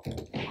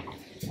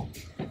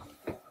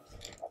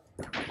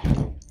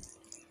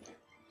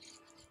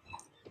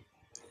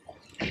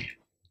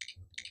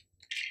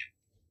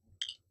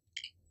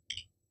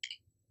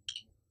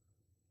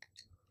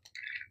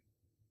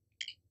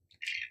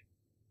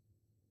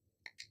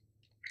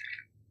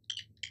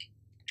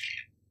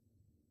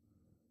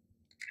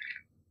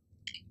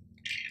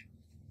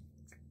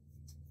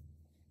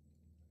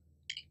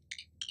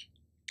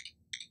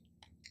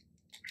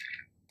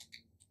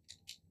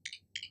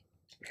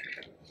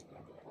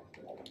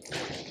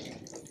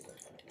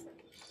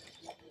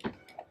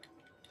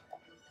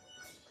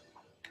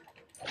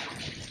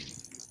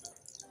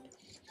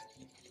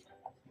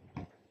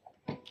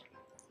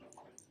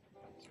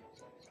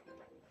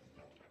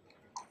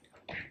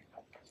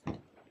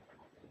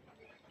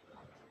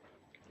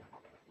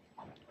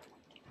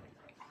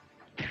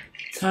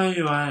 Tell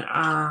you what,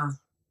 I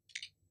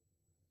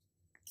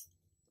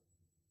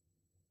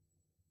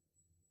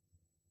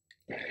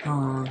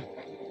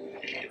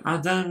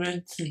done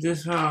went to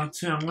this route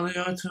too. I'm gonna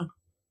go to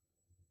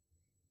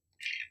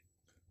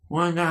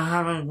one that I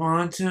haven't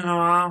gone to in a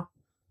while.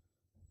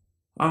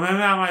 Or maybe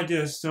I might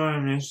do a story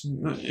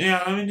mission.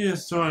 Yeah, let me do a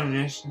story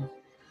mission.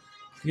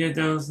 Get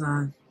those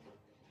done.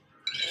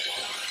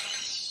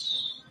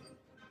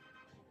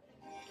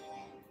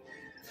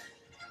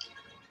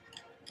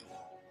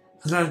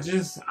 Cause I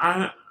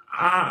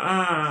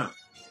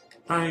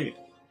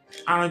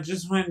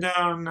just went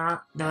down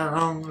not that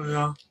long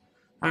ago.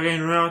 Like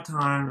in real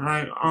time,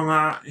 like on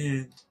my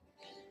end.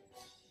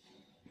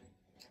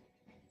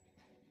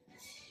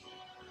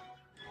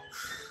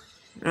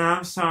 And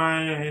I'm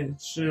sorry,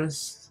 it's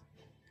just,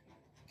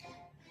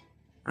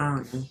 I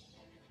don't know.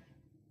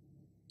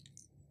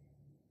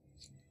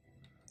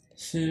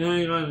 So then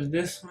we go to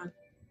this one.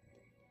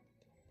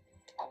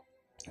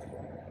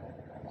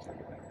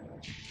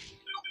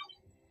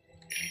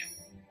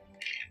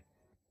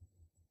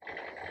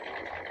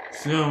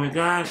 So with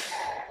that,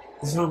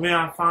 this will be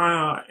our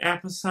final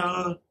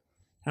episode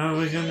that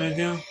we're gonna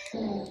do.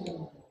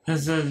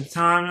 Because the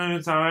time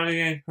limit's already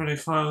getting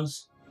pretty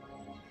close.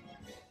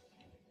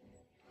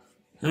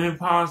 Let me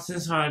pause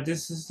this while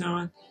this is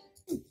doing.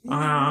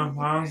 I'll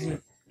unpause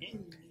it.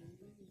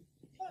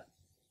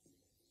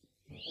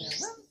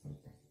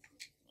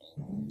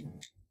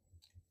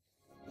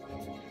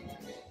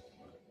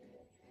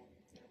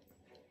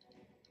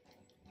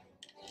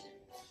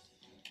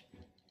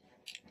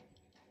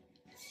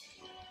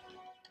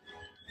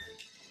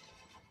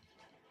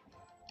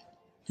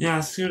 Yeah,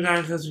 screw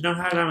that because we don't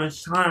have that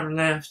much time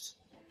left.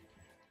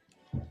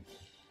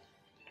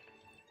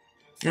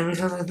 Yeah,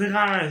 because I think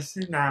I already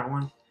seen that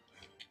one.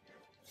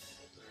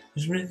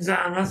 Which means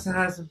that I must have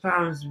had some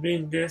problems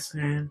beating this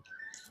game.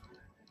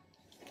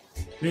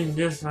 Beating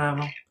this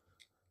level.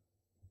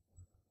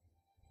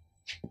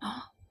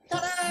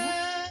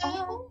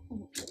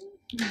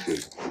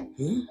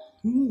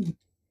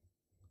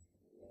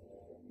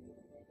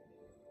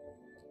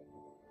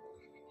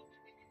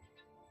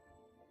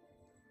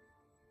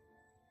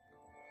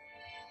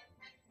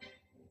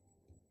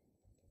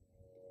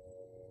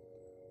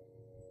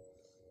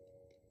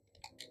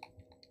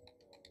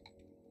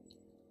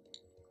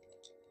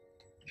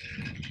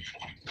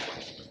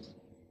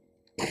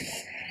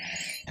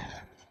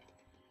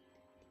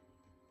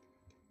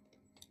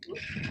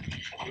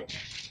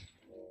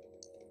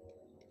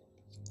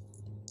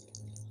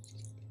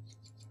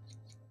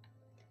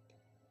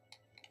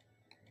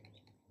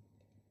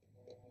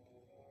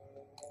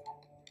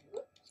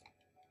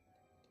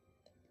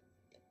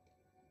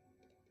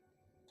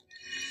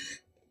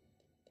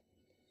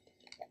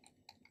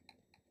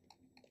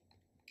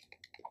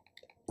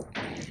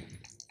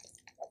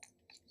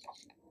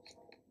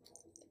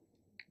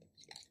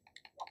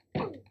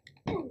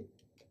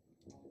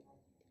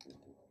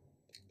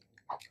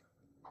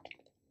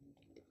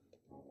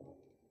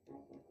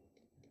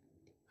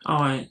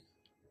 Oh wait.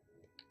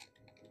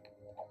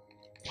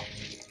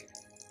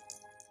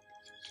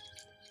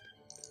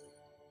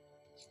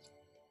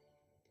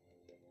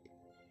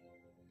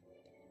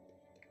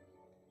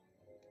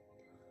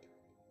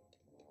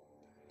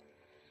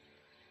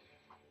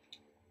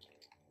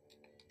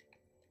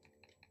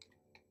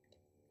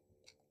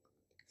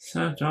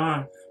 So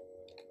dark.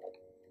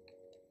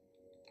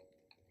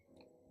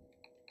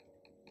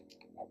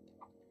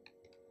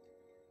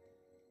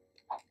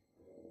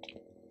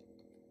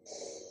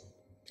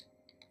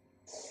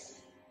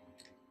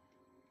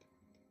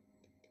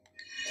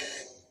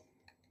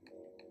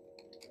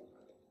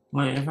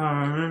 Wait, if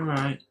I remember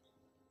right.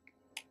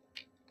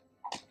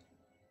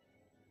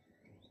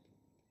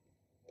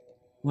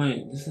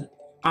 Wait, this is.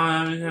 Oh,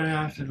 I mean, I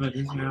have to go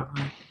this way,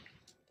 okay.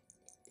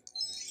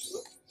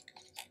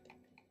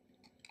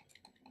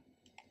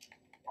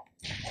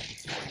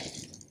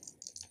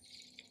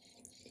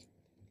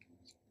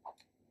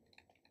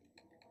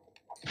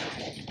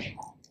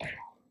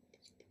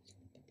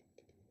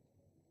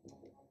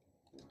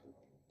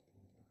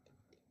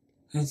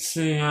 Let's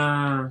see,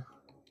 I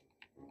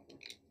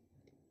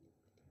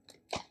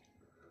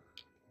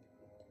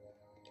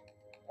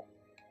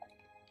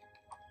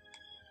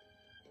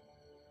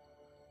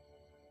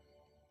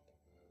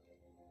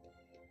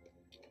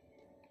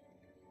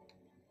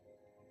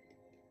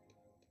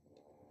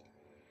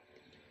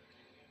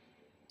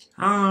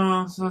don't know what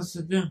I'm supposed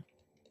to do.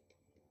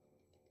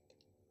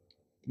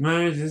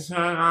 Maybe this way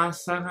I got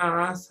stuck at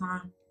last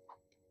time?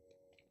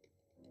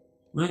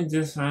 Maybe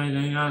this way,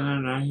 they got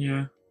it right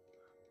here.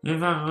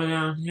 Maybe I go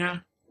down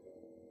here?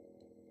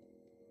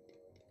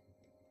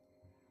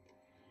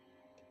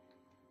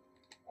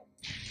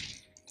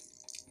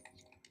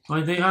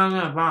 Wait, they got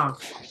that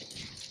box.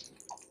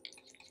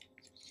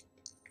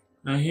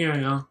 Right, here we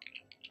go.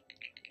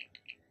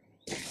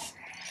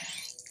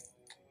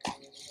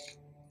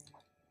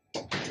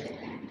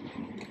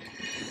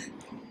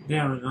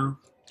 There we go.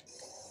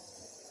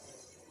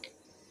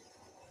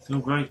 So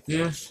break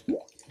this.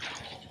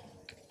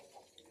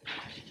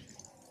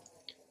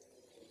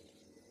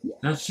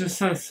 Let's just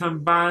say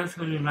somebody's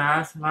gonna be mad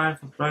at somebody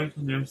for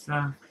breaking their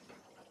stuff.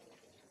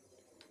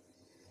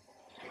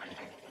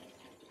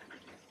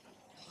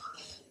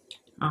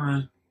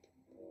 Okay.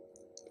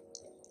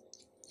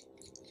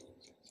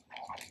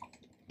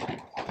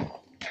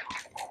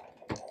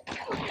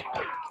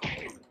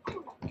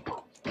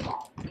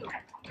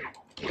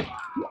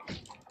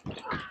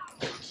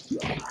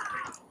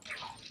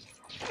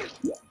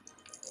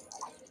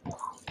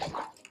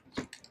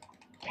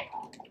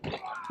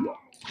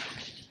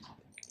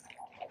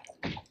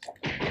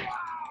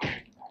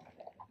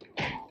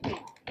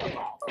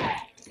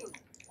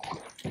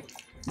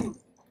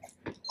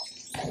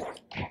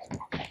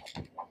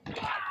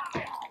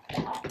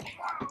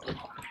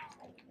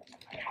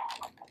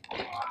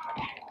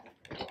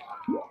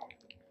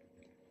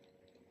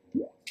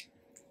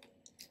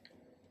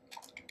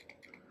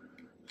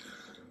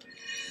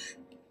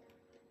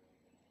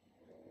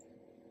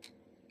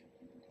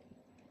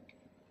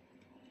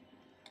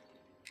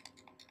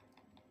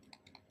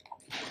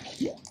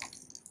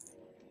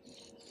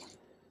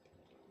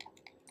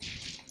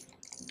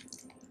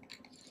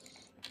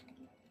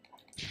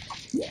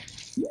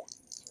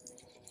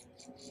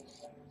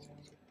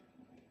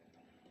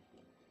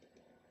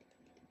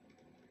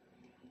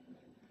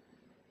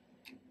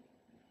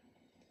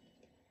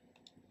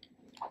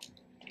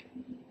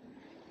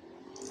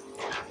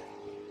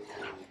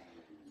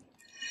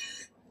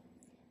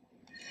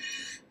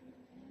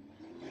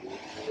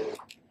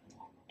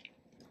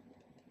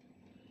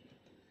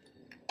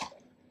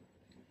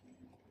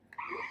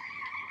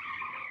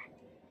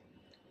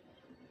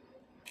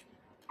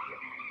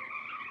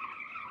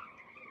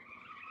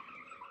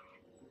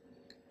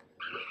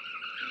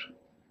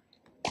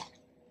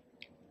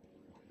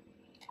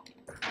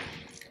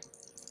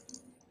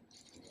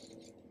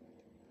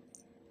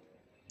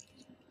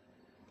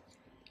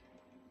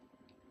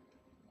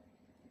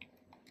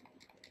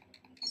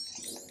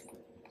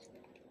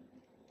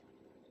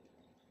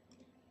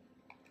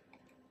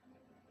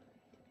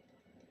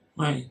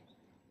 Wait.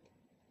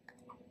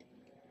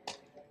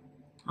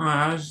 Oh,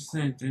 I was just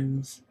saying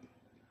things.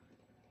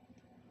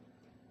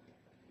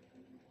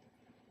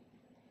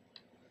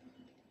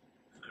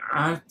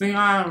 I think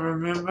I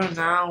remember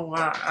now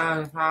what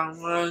the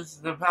problem was.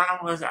 The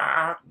problem was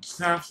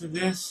after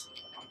this.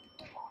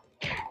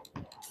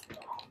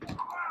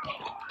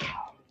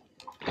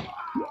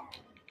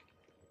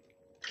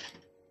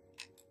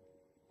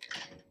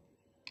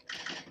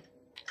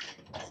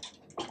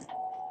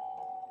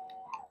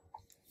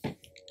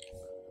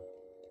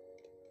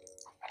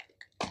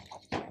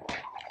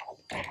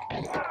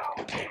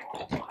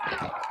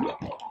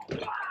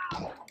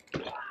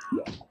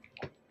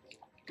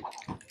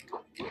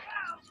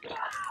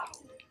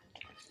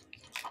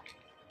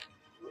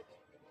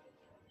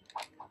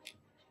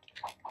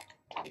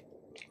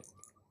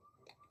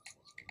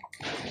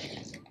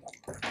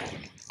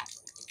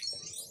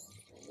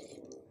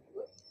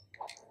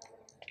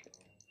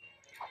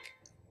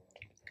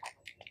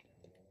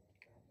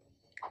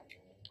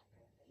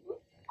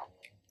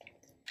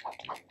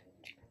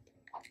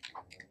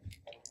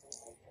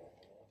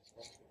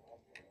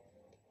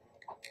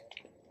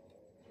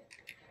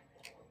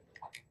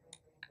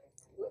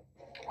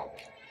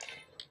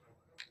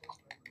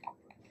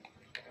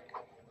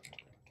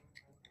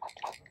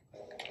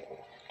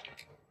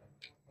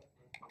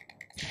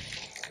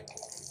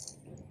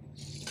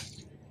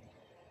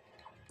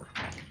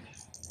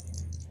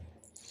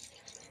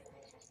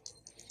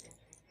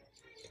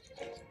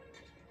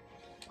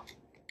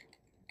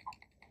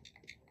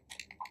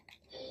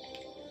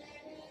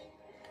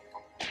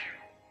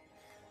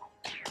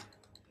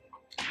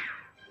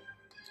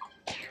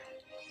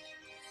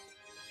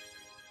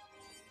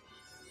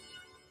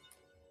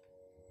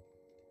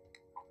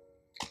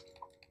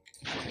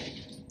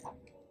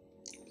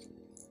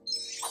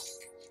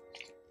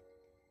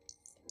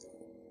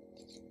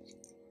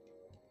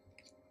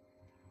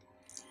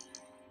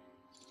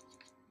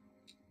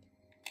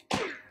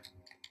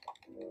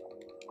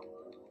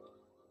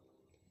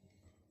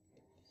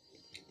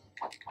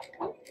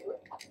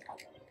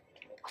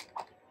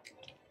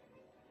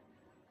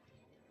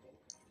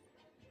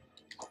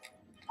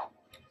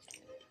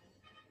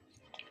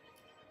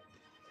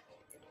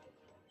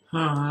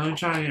 Let me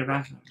try to get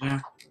back up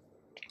there.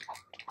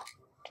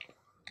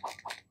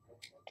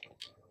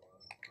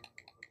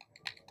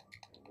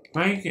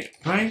 Break it,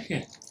 break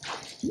it.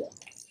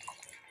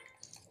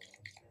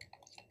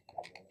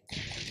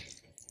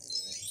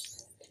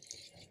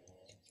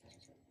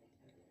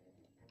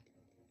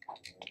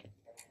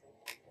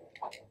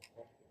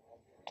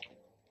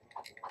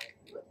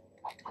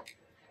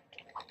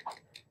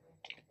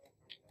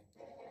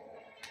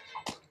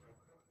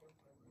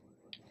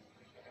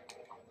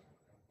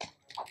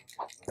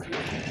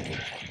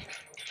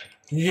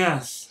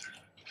 Yes.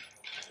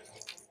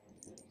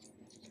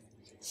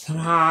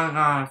 Somehow I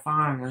got it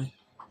finally.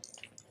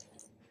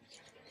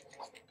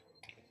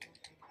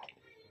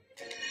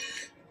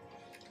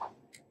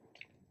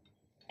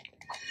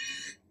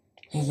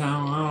 Cause I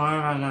don't worry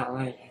about that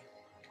later.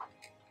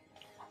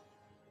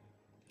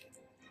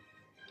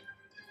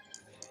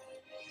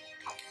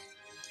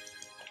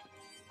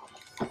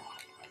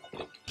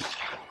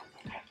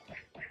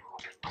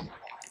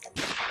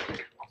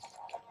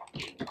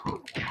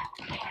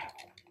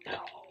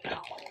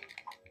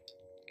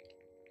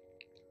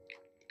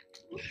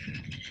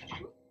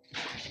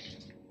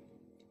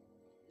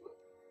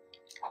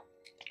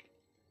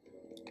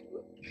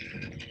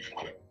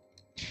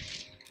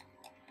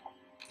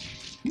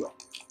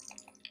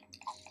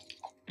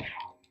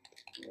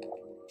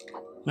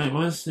 Wait,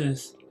 what's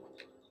this?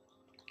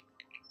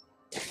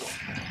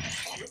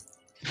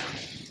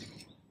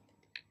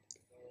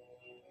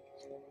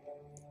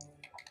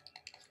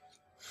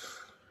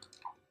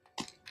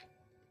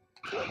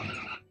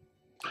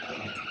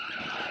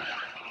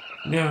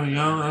 There we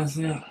go, that's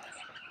it.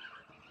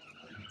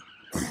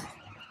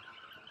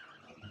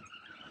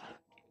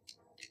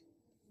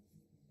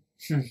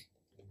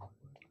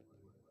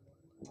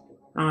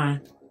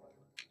 Alright.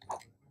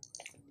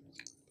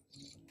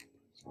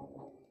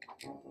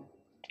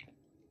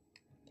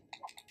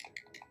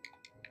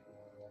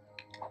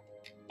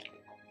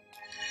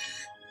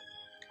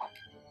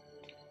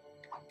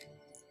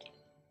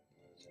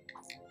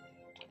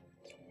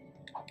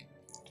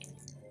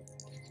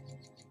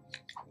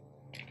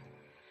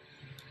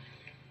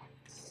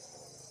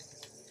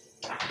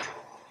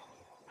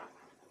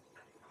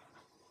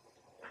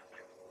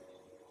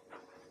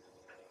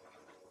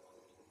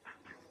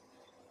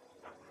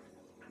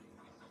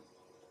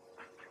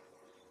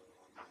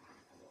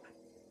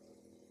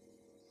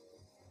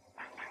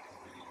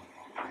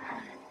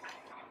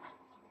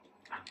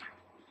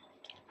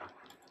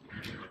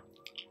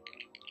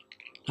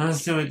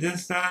 Let's see what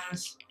this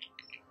does.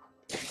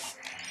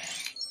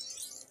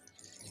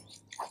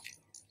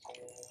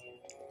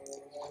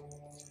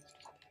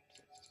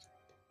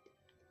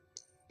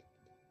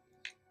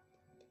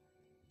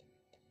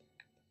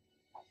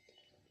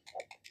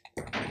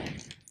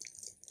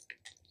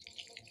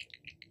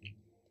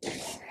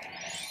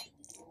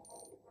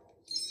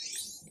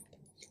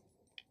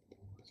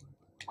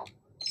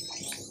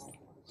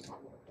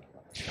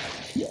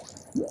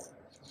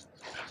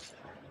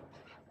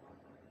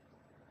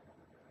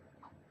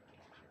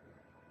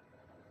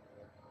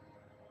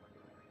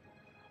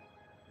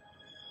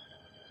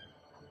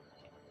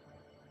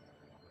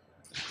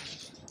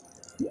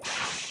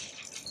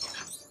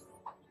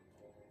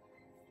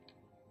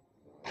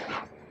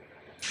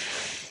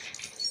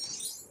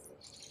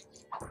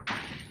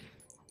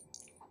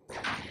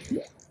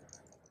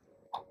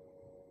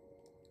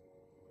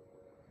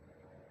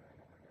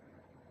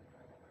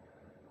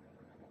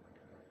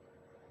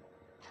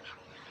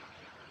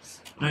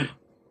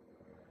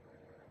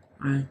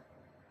 Wait.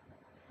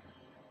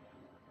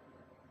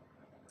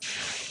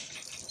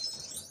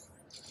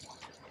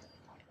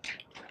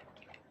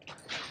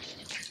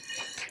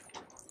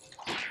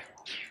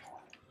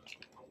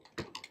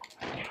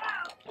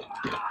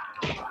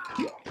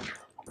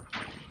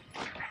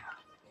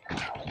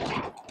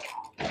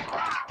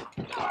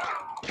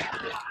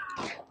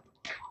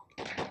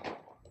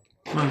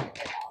 Wait.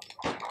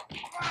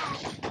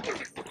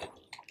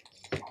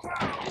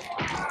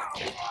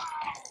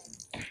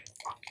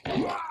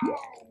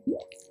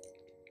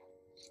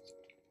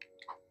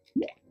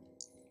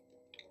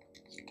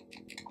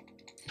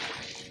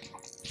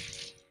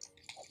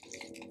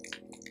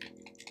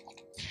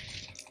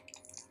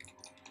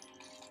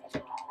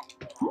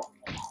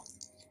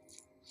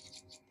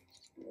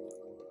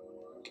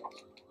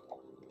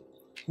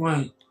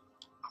 Wait.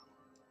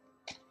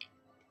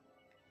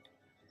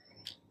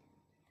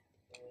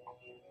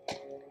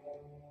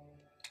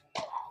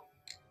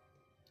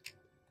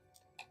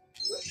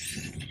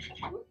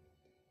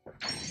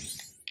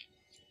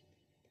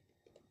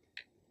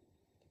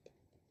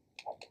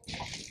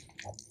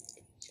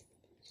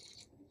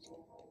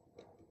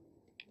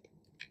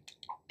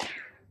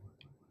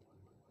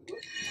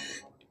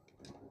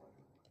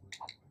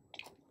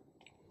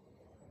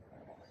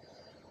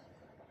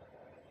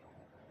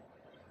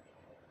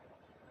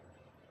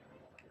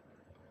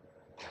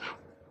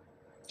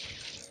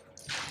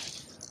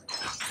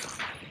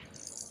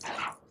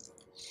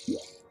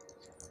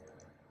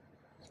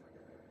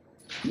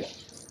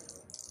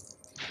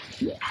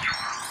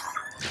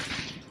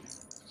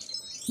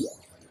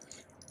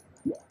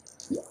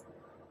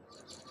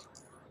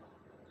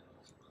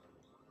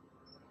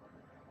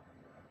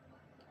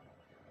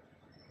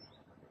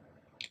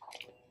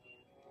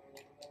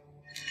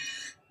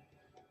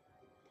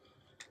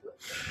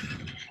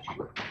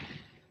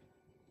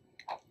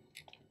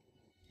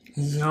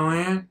 Let's go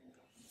in.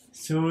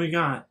 See what we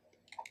got.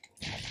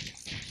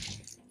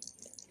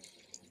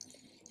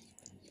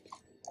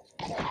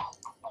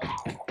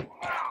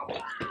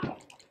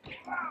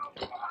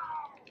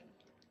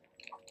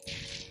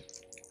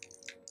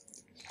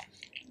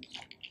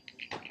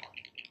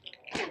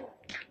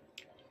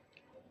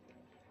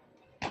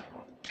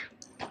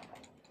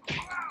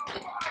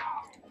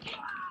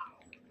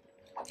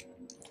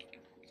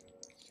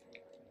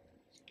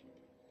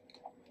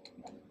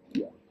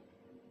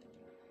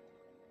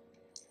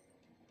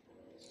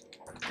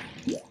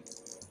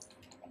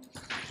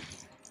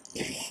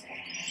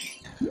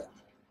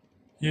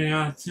 Here we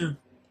got two.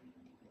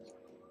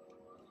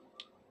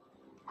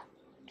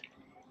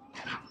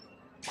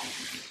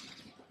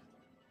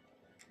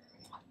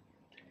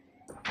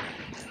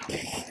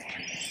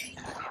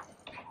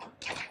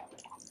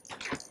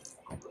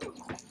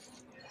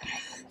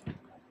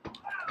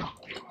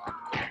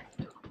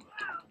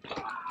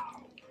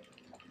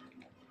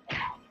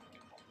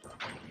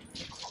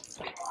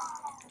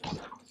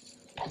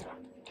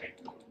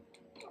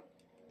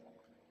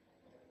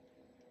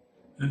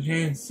 I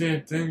can't see a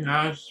thing.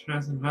 I was just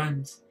pressing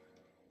buttons.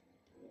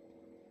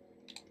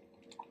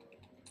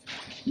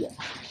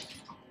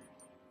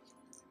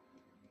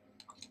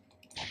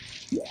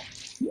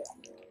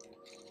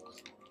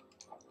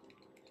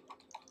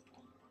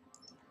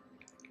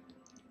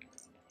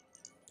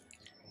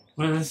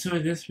 Well, let's see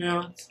what this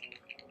builds.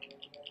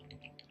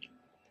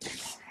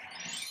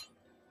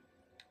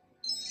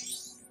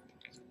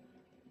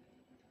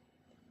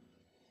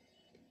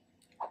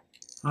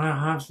 I'll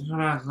have to come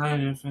back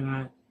later for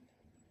that.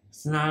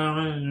 So now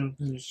I'm going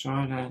to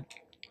destroy that.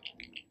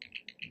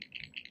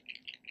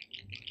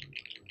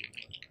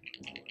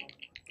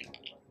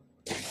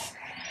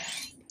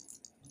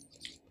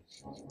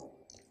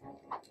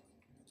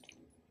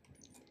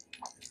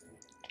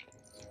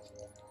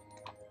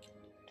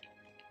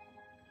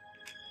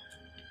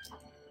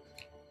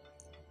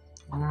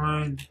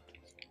 Alright.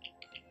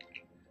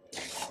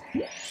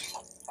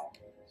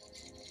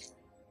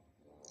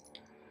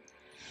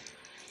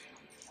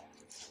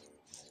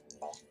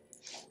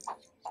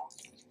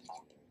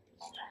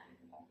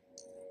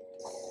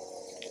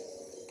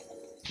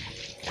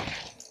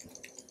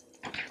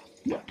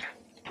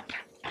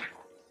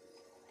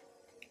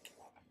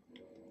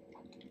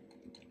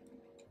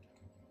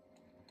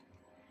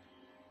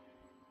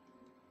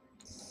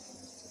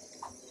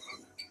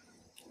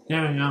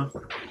 There we go.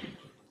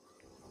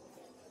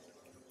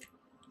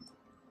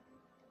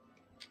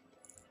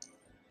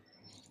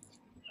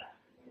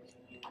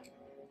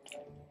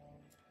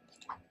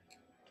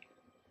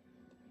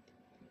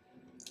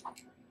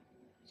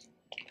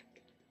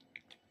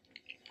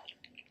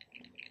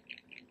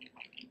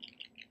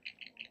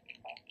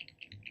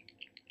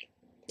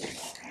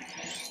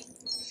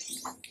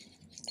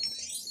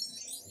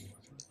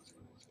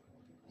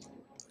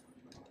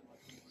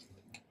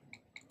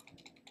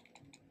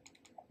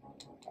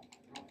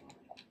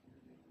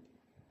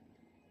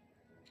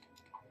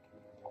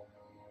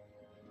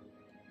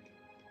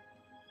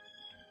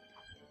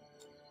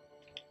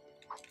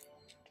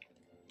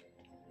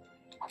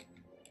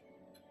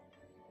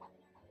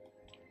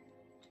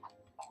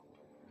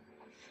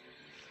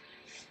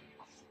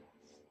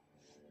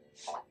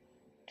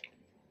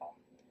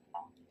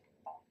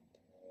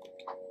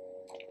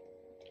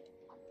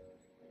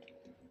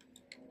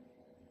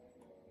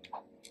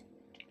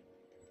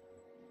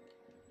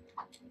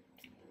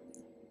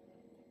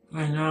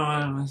 Okay, now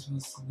what am I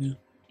supposed to do?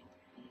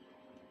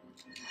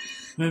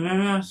 Wait,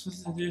 maybe I'm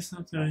supposed to do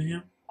something with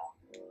him?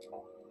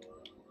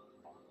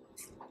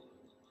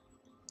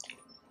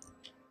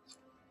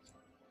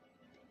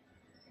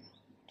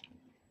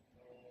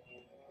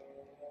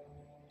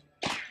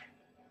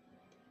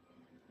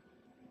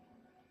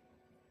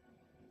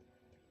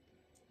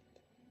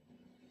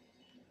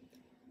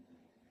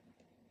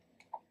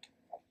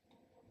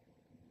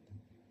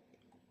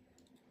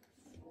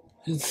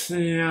 Let's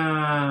see,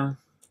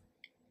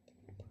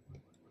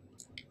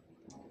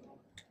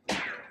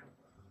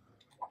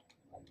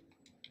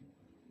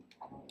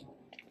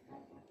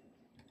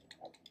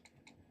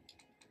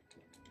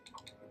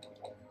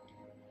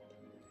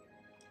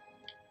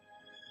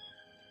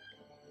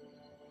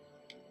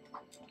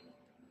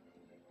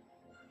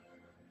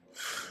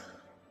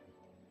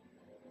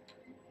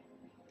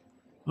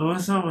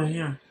 what's over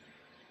here?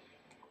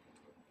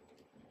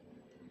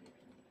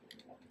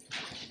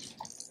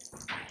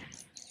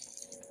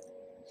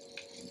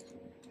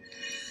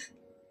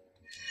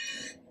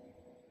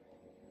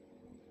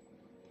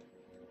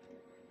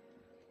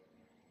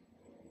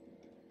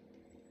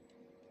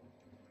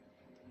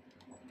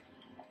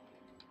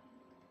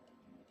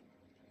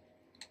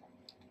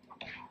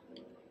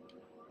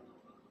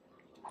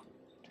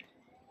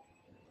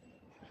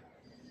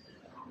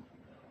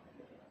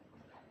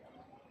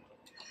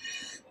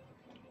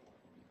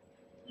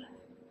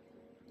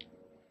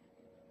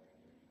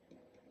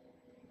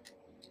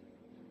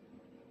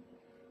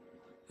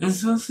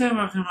 Let's go see if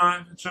I can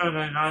mind control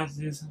that guy to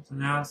do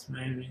something else,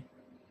 maybe.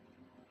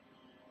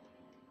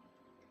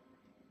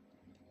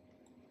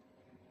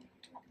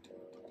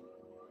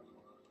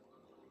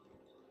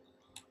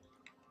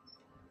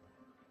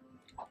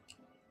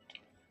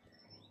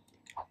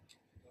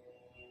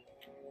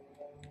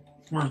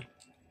 Come on.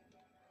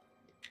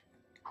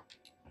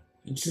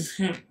 I just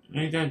can't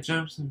make that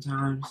jump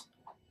sometimes.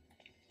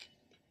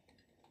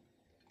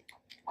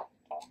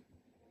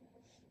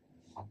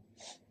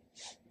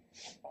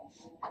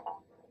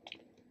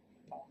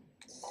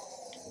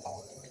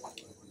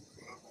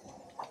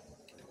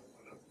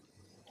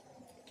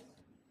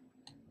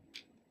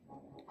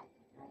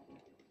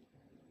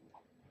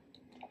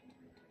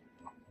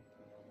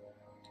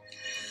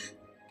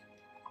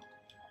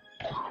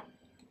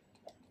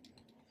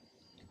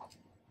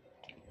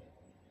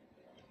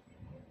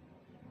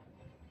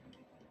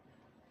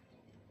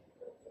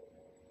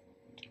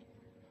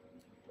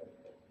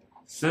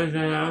 So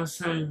that I was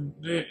saying,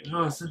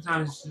 oh,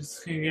 sometimes you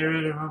just can't get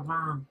rid of a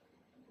bomb.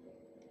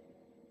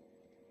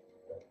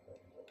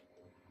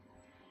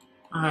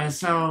 Okay,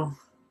 so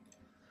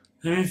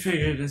let me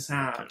figure this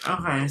out.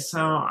 Okay,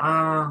 so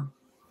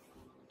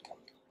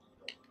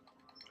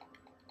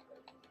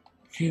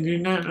can do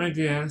nothing with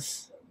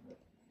this.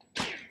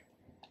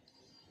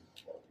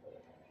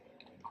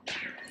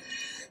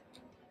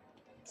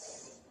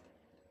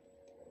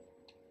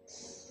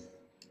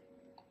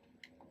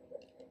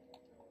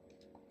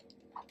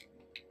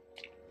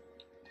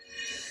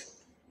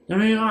 Let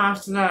me go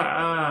after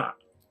that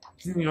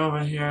thing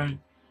over here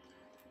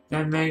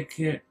that make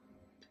it.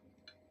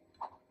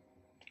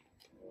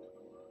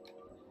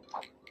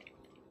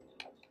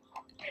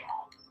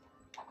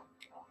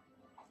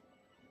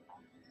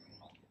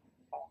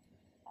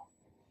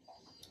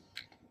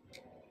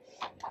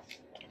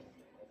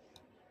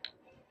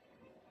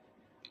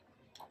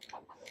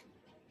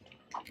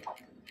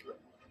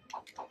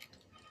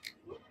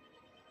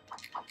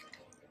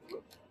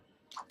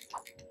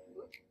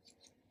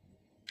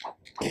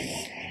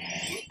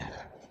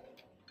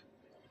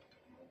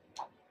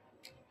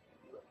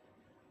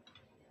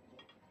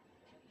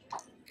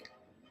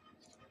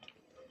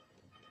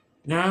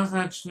 That was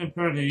actually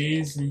pretty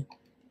easy.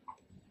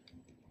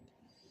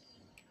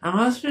 I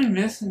must be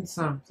missing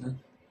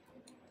something.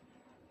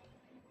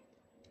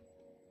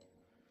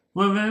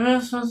 Well, maybe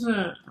I'm supposed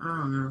to. I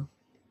don't know.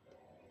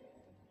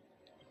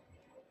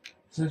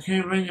 So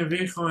can't bring your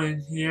vehicle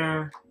in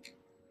here.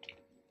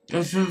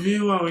 Let's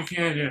review what we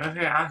can do.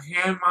 Okay, I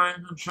can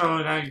mind control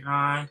that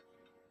guy.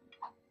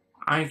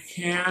 I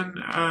can,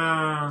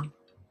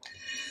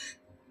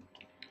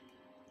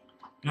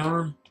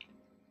 really?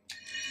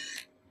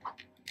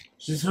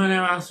 Just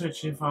whenever I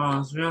switch your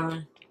falls,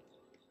 really?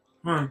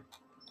 Huh.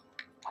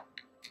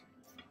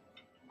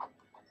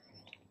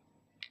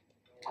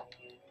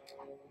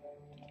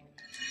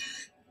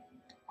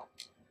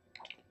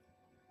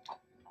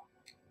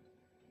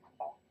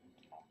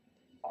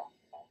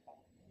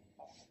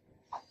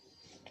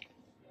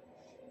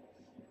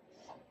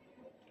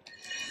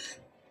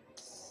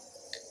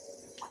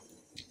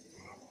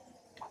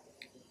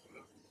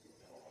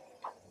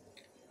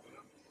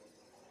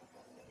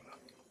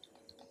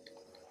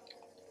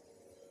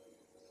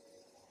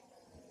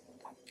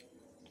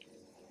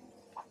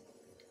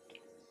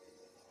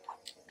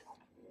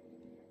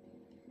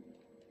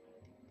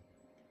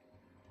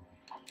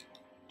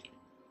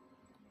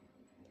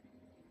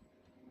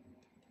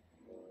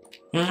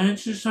 Yeah,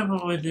 let's just jump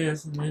over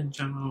this and then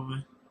jump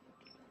over.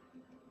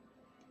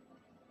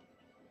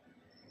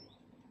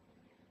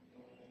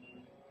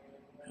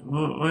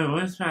 Wait,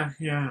 what's back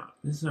here?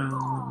 This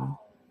one.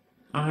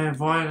 Okay,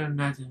 void and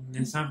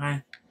nothingness.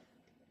 Okay.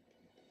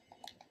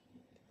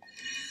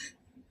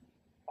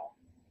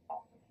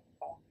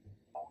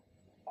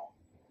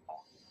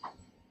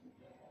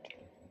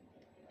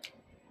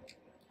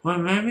 Well,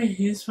 maybe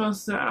he's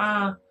supposed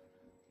to,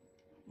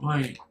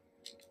 wait.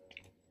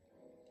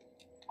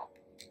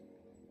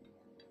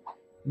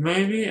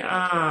 Maybe,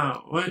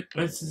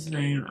 what's his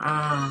name?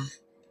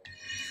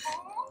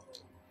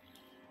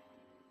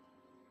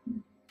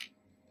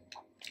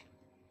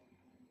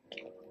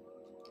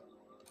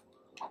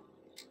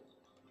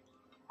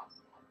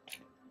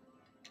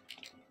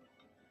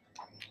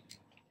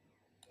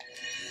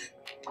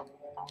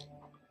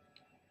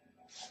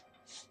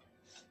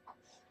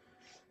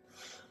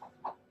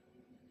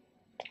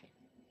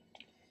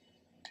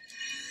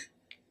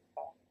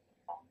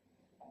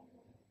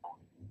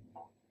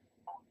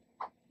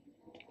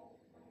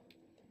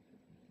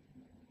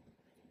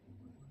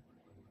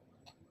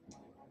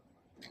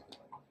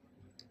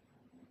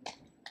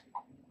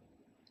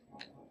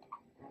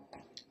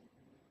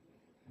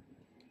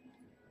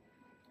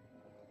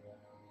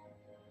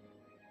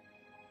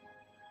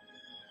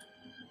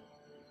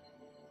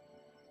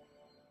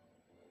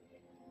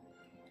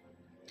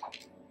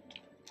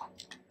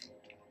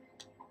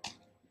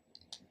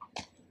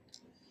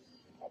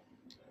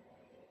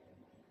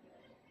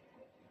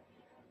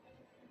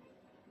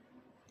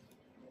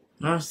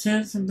 I've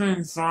seen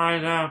something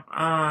slide up,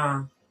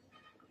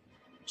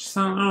 just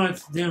don't know what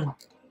to do.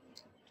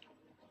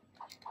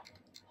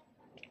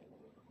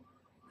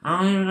 I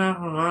don't even know if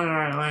I'm going the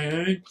right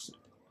way.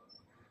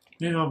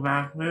 Let me go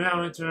back. Maybe I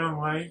went the wrong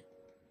way.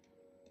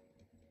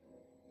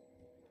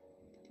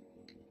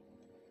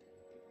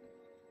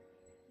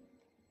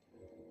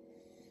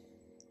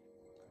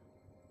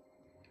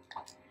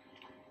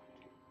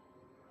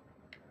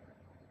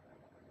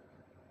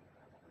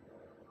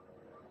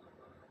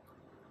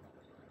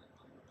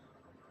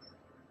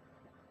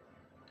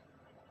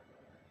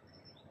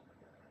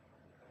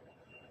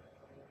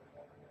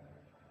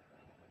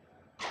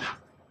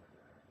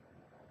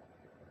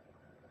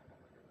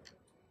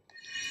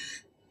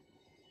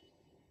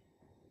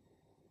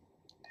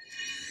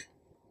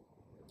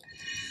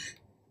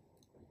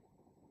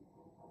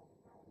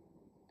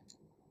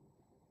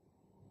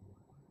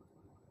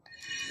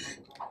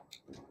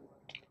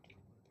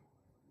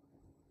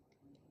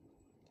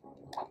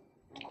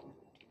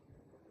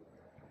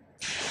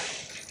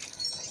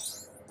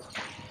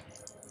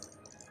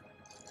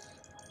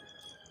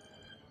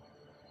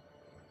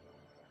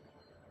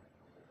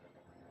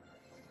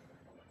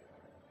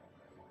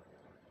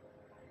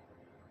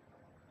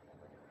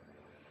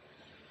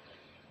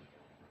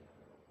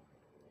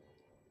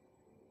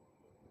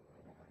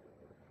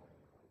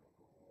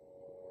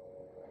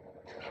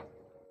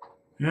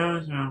 Yeah, I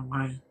was the wrong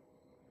way.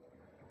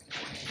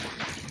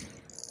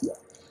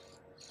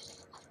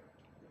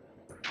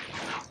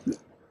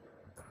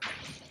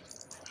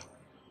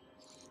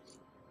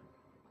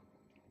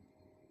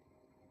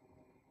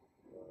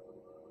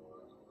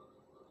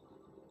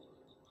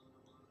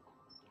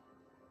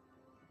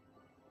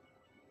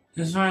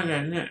 That's why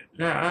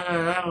that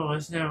other level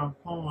was never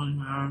pulling,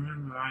 if I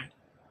remember right.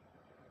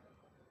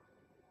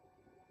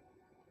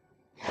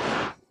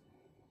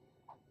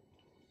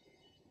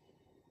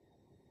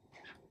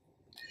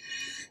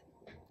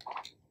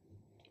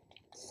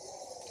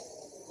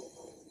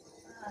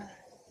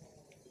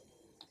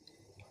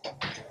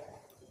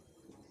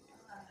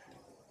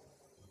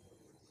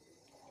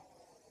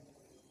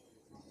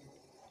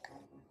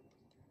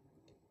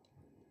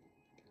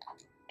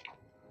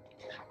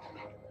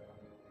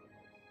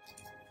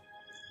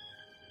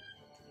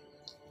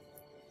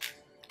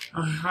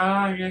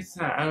 How do I get to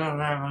that other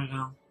level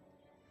now?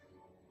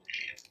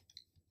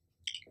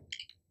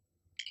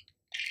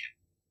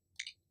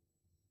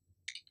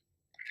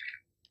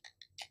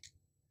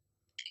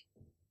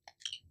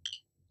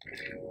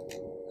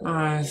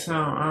 Alright, so,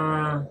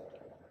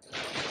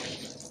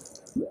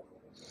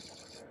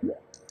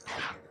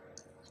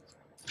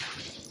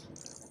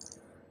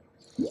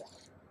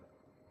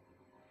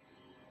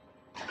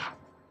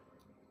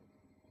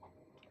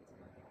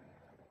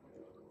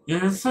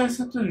 yeah, looks like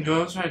something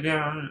goes right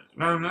there,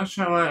 but I'm not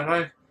sure what,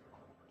 like,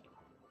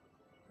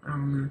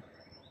 um,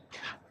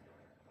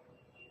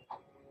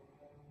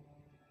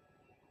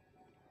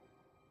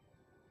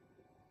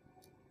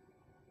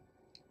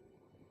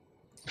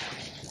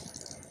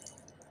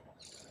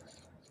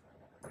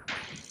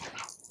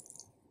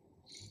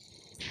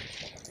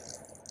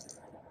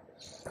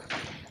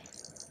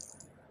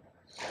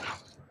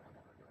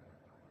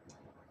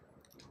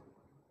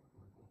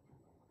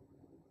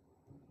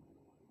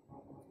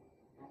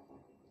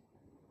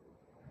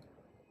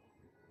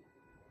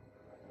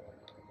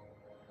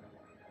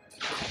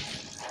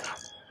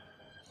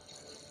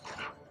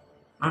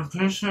 I'm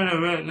pretty sure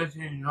the red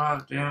looking go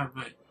up there,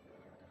 but I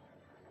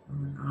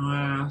don't know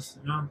where else to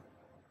go.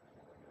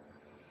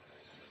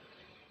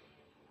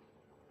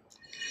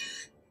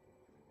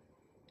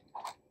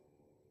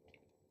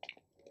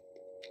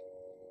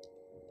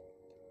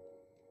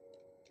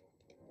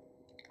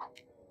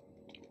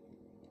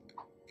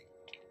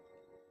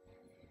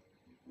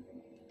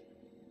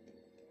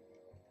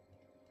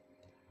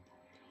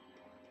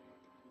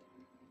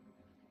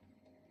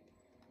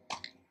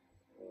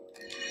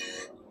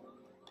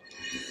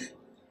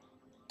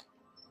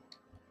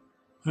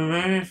 So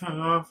maybe if I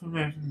go from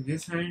it from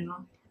this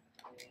angle,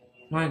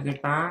 like the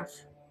back.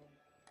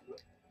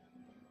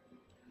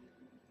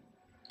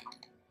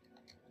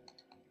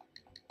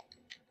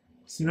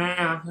 So maybe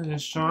I can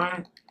destroy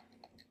it.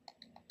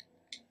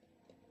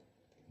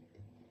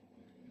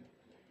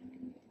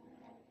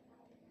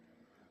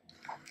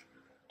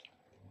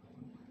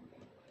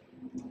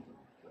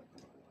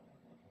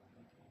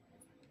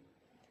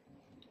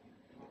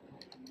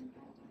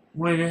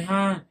 With the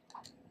hand.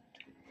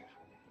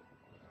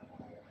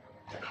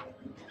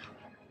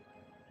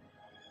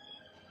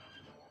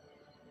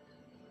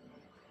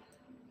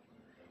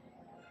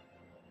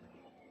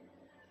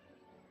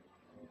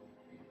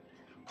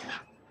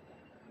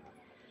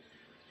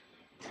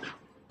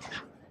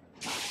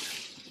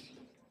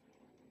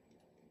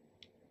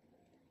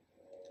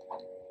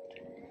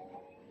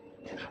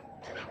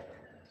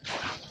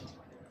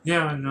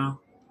 There we go.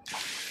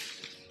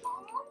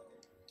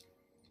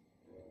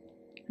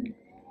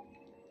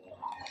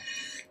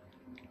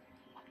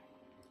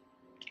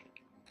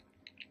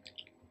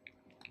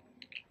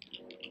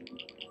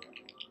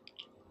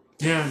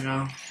 There we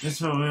go.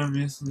 That's what we were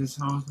missing this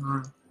whole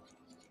time.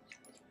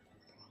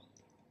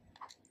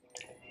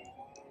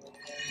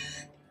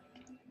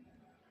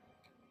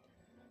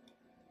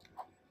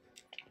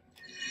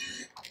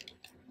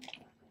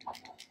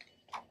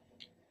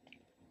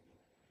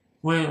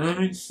 Wait, let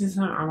me see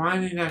something. I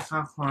might need that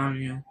calculator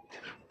again.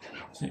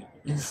 So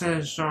instead of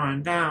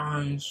destroying that, I'm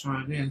going to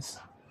destroy this.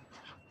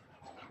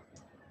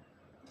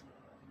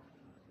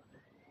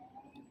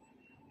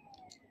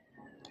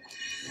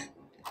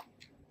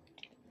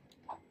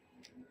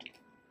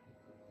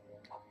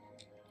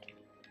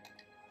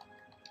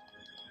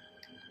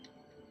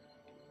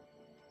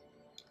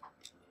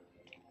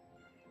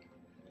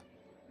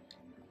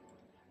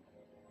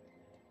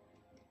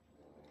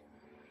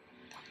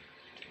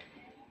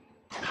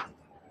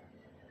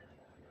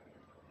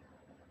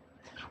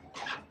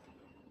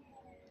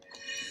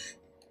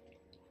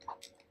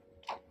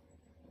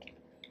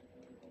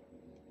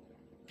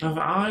 If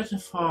I were to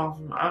fall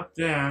from up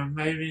there,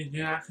 maybe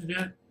then I could do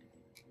it.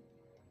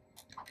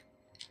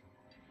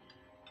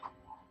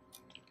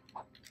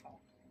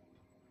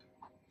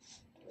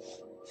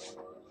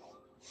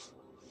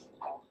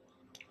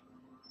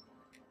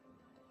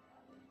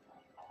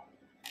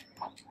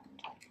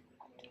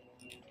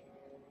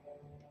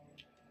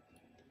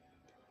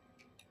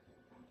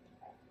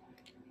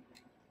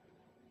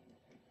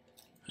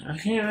 I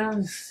can't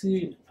really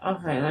see.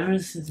 Okay, let me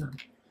see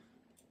something.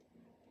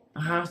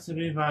 I have to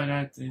be by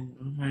that thing,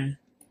 okay?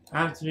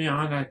 I have to be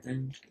on that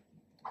thing.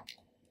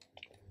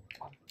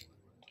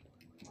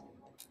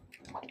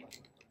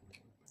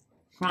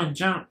 Come on,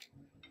 jump.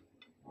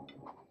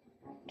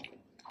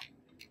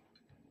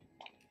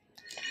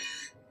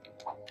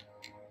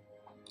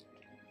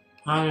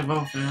 How they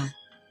both fail?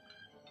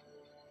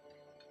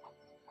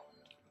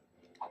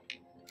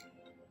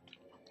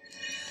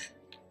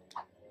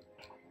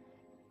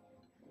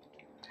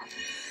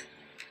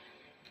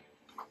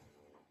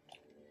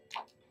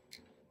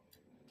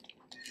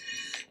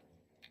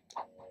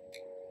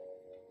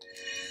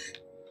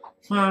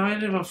 Well, I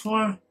read it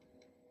before.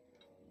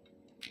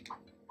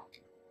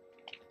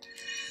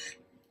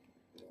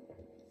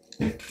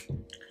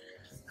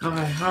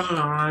 Okay, hold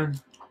on.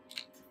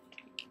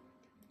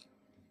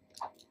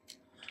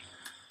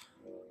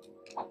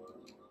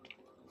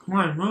 Come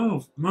on,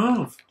 move,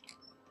 move.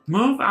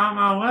 Move out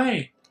my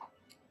way.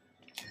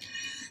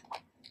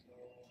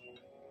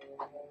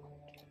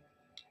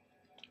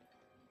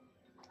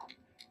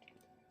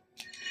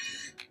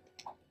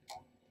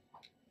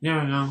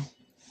 There we go.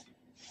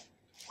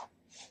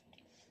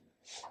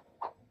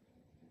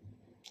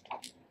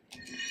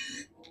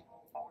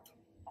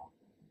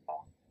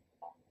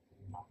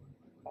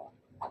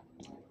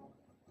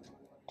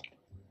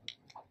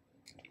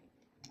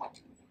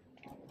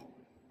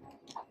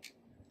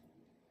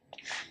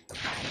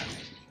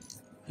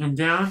 And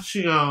down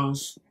she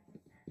goes.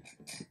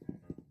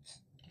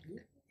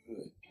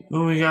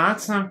 Well, we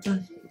got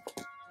something.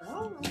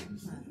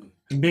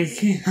 Big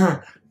key,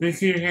 big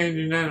key can't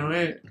do nothing with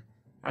it.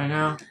 I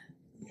know.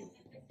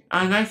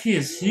 And that key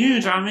is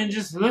huge. I mean,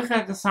 just look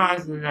at the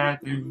size of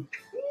that thing.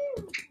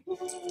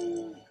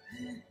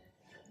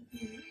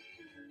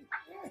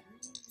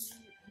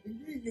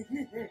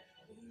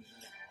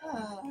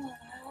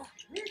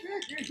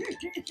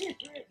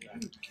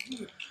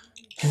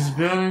 He's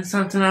building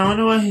something. I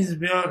wonder what he's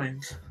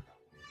building.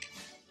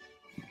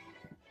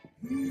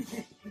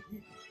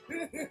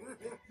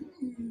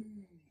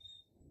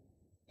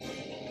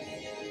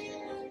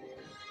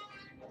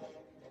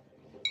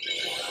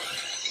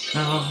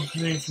 That will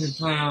continue to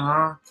play a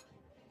lot.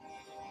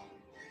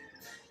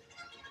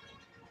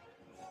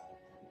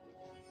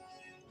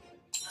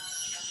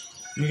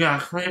 You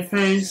got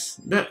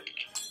Clayface.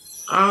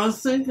 I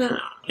was thinking,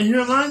 he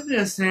reminds me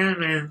of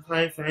Sandman,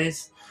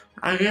 Clayface.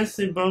 I guess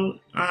they both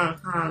kind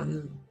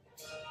of,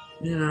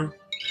 you know,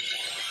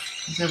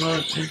 they're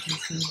both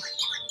interesting.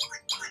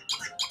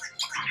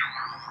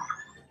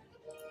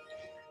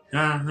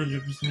 Got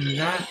 100% of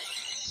that.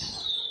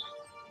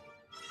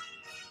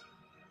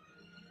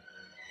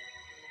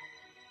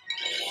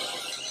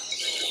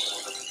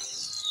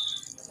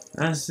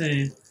 Let's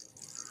see.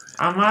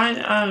 I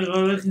might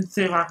go look and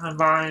see if I can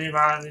buy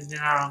anybody to get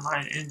out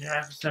my end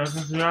episode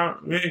because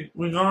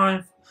we're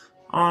going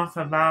on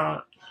for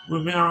about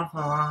we've been on for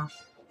a while.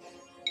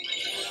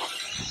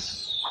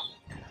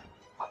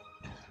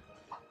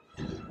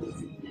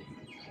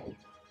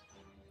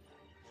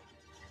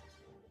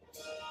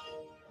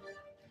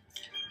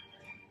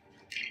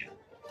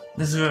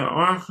 This is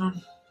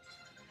welcome.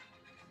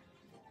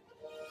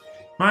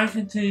 Might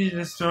continue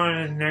the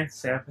story in the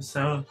next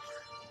episode.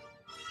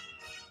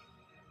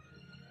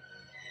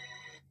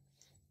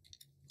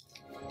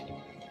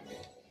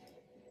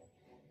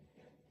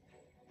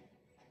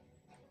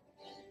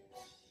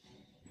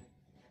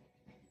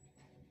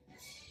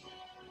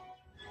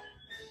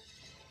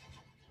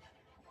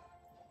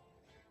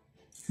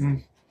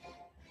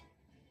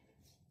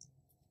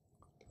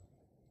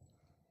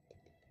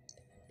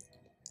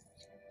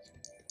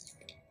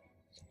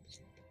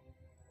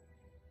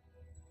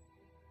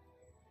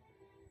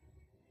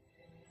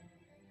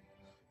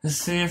 Let's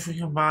see if we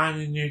can buy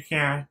any new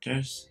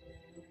characters.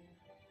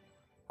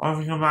 Or if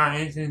we can buy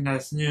anything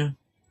that's new.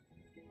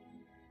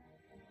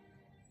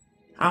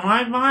 I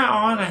might buy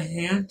all the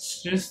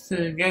hints just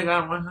to get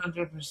that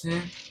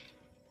 100%.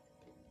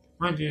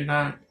 Might do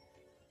that.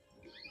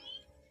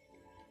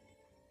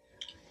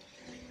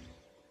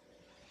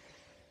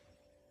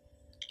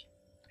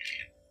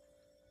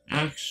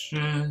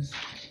 Extras.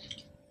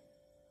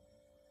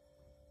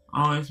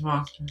 Always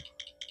possible.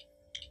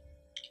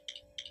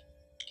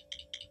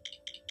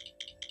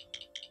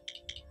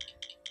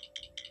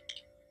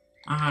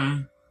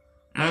 Okay.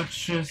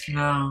 Extras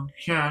now.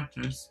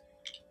 Characters.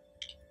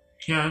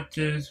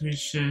 Characters we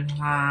should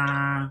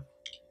have.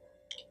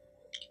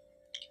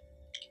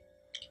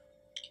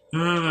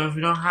 Remember, if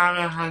you don't have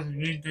it, it has a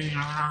green thing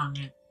around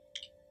it.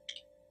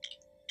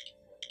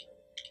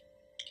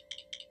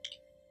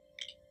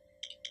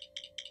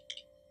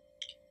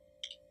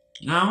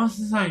 That almost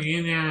is like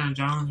Indiana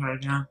Jones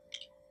right now.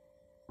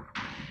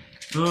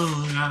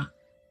 Ooh, we got.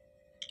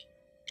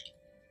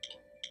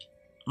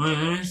 Wait,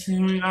 let me see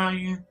who we got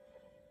again.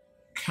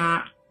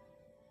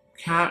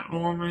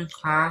 Catwoman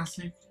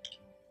Classic.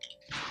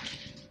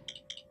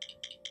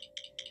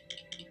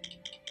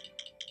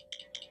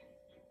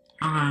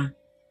 Okay.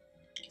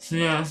 So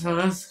yeah, so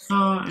let's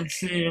go and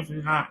see if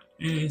we got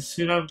any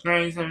suit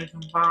upgrades that we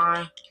can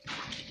buy.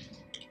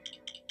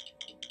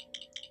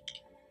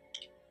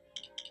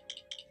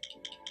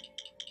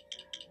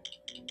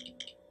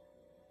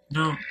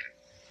 No.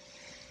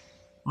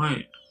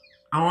 Wait.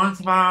 I want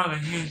to buy all the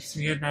hints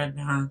to get that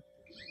done.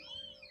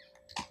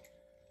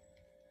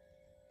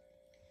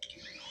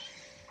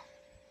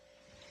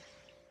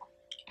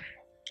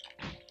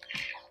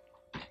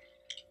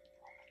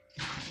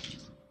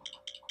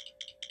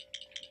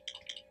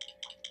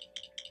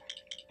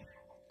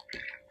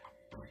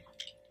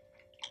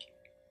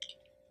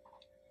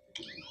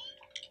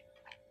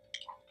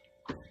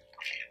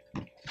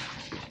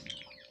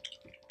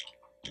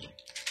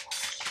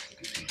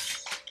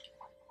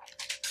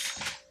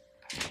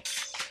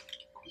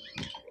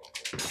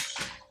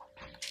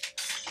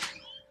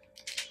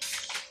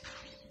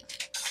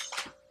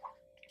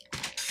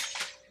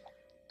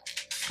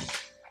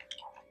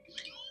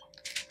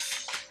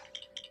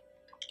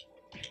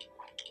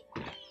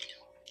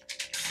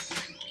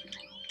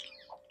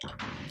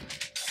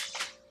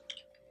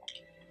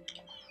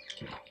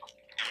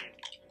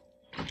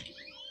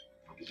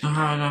 Don't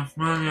have enough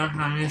money. Okay,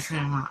 I'm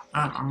missing my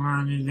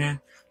money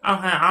then.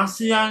 Okay, I'll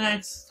see y'all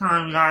next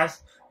time,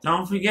 guys.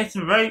 Don't forget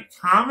to rate,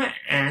 comment,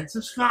 and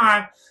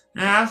subscribe.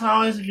 And as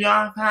always, if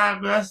y'all have a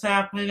blessed day,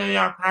 I pray that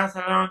y'all pass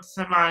it on to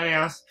somebody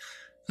else.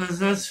 Because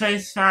let's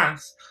face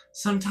facts.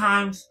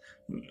 Sometimes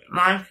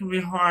life can be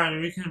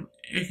hard. It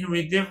can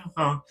be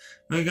difficult.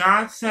 But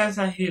God says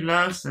that He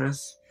loves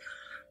us.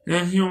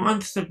 And He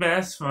wants the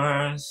best for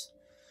us.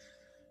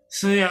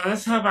 So yeah,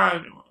 let's help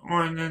out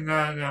one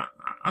another.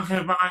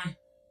 Okay, bye.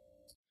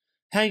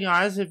 Hey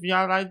guys, if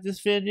y'all like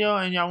this video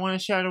and y'all want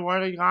to share the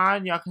word of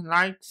God, y'all can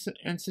like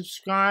and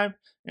subscribe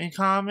and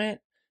comment.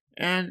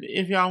 And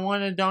if y'all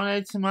want to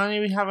donate some money,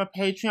 we have a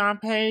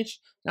Patreon page.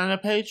 Now the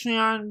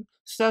Patreon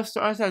stuff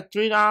starts at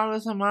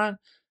 $3 a month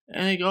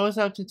and it goes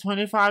up to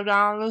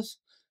 $25.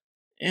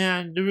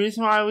 And the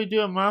reason why we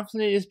do it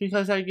monthly is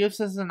because that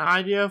gives us an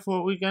idea of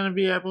what we're going to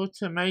be able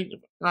to make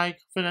like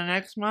for the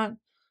next month.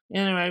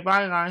 Anyway,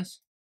 bye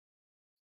guys.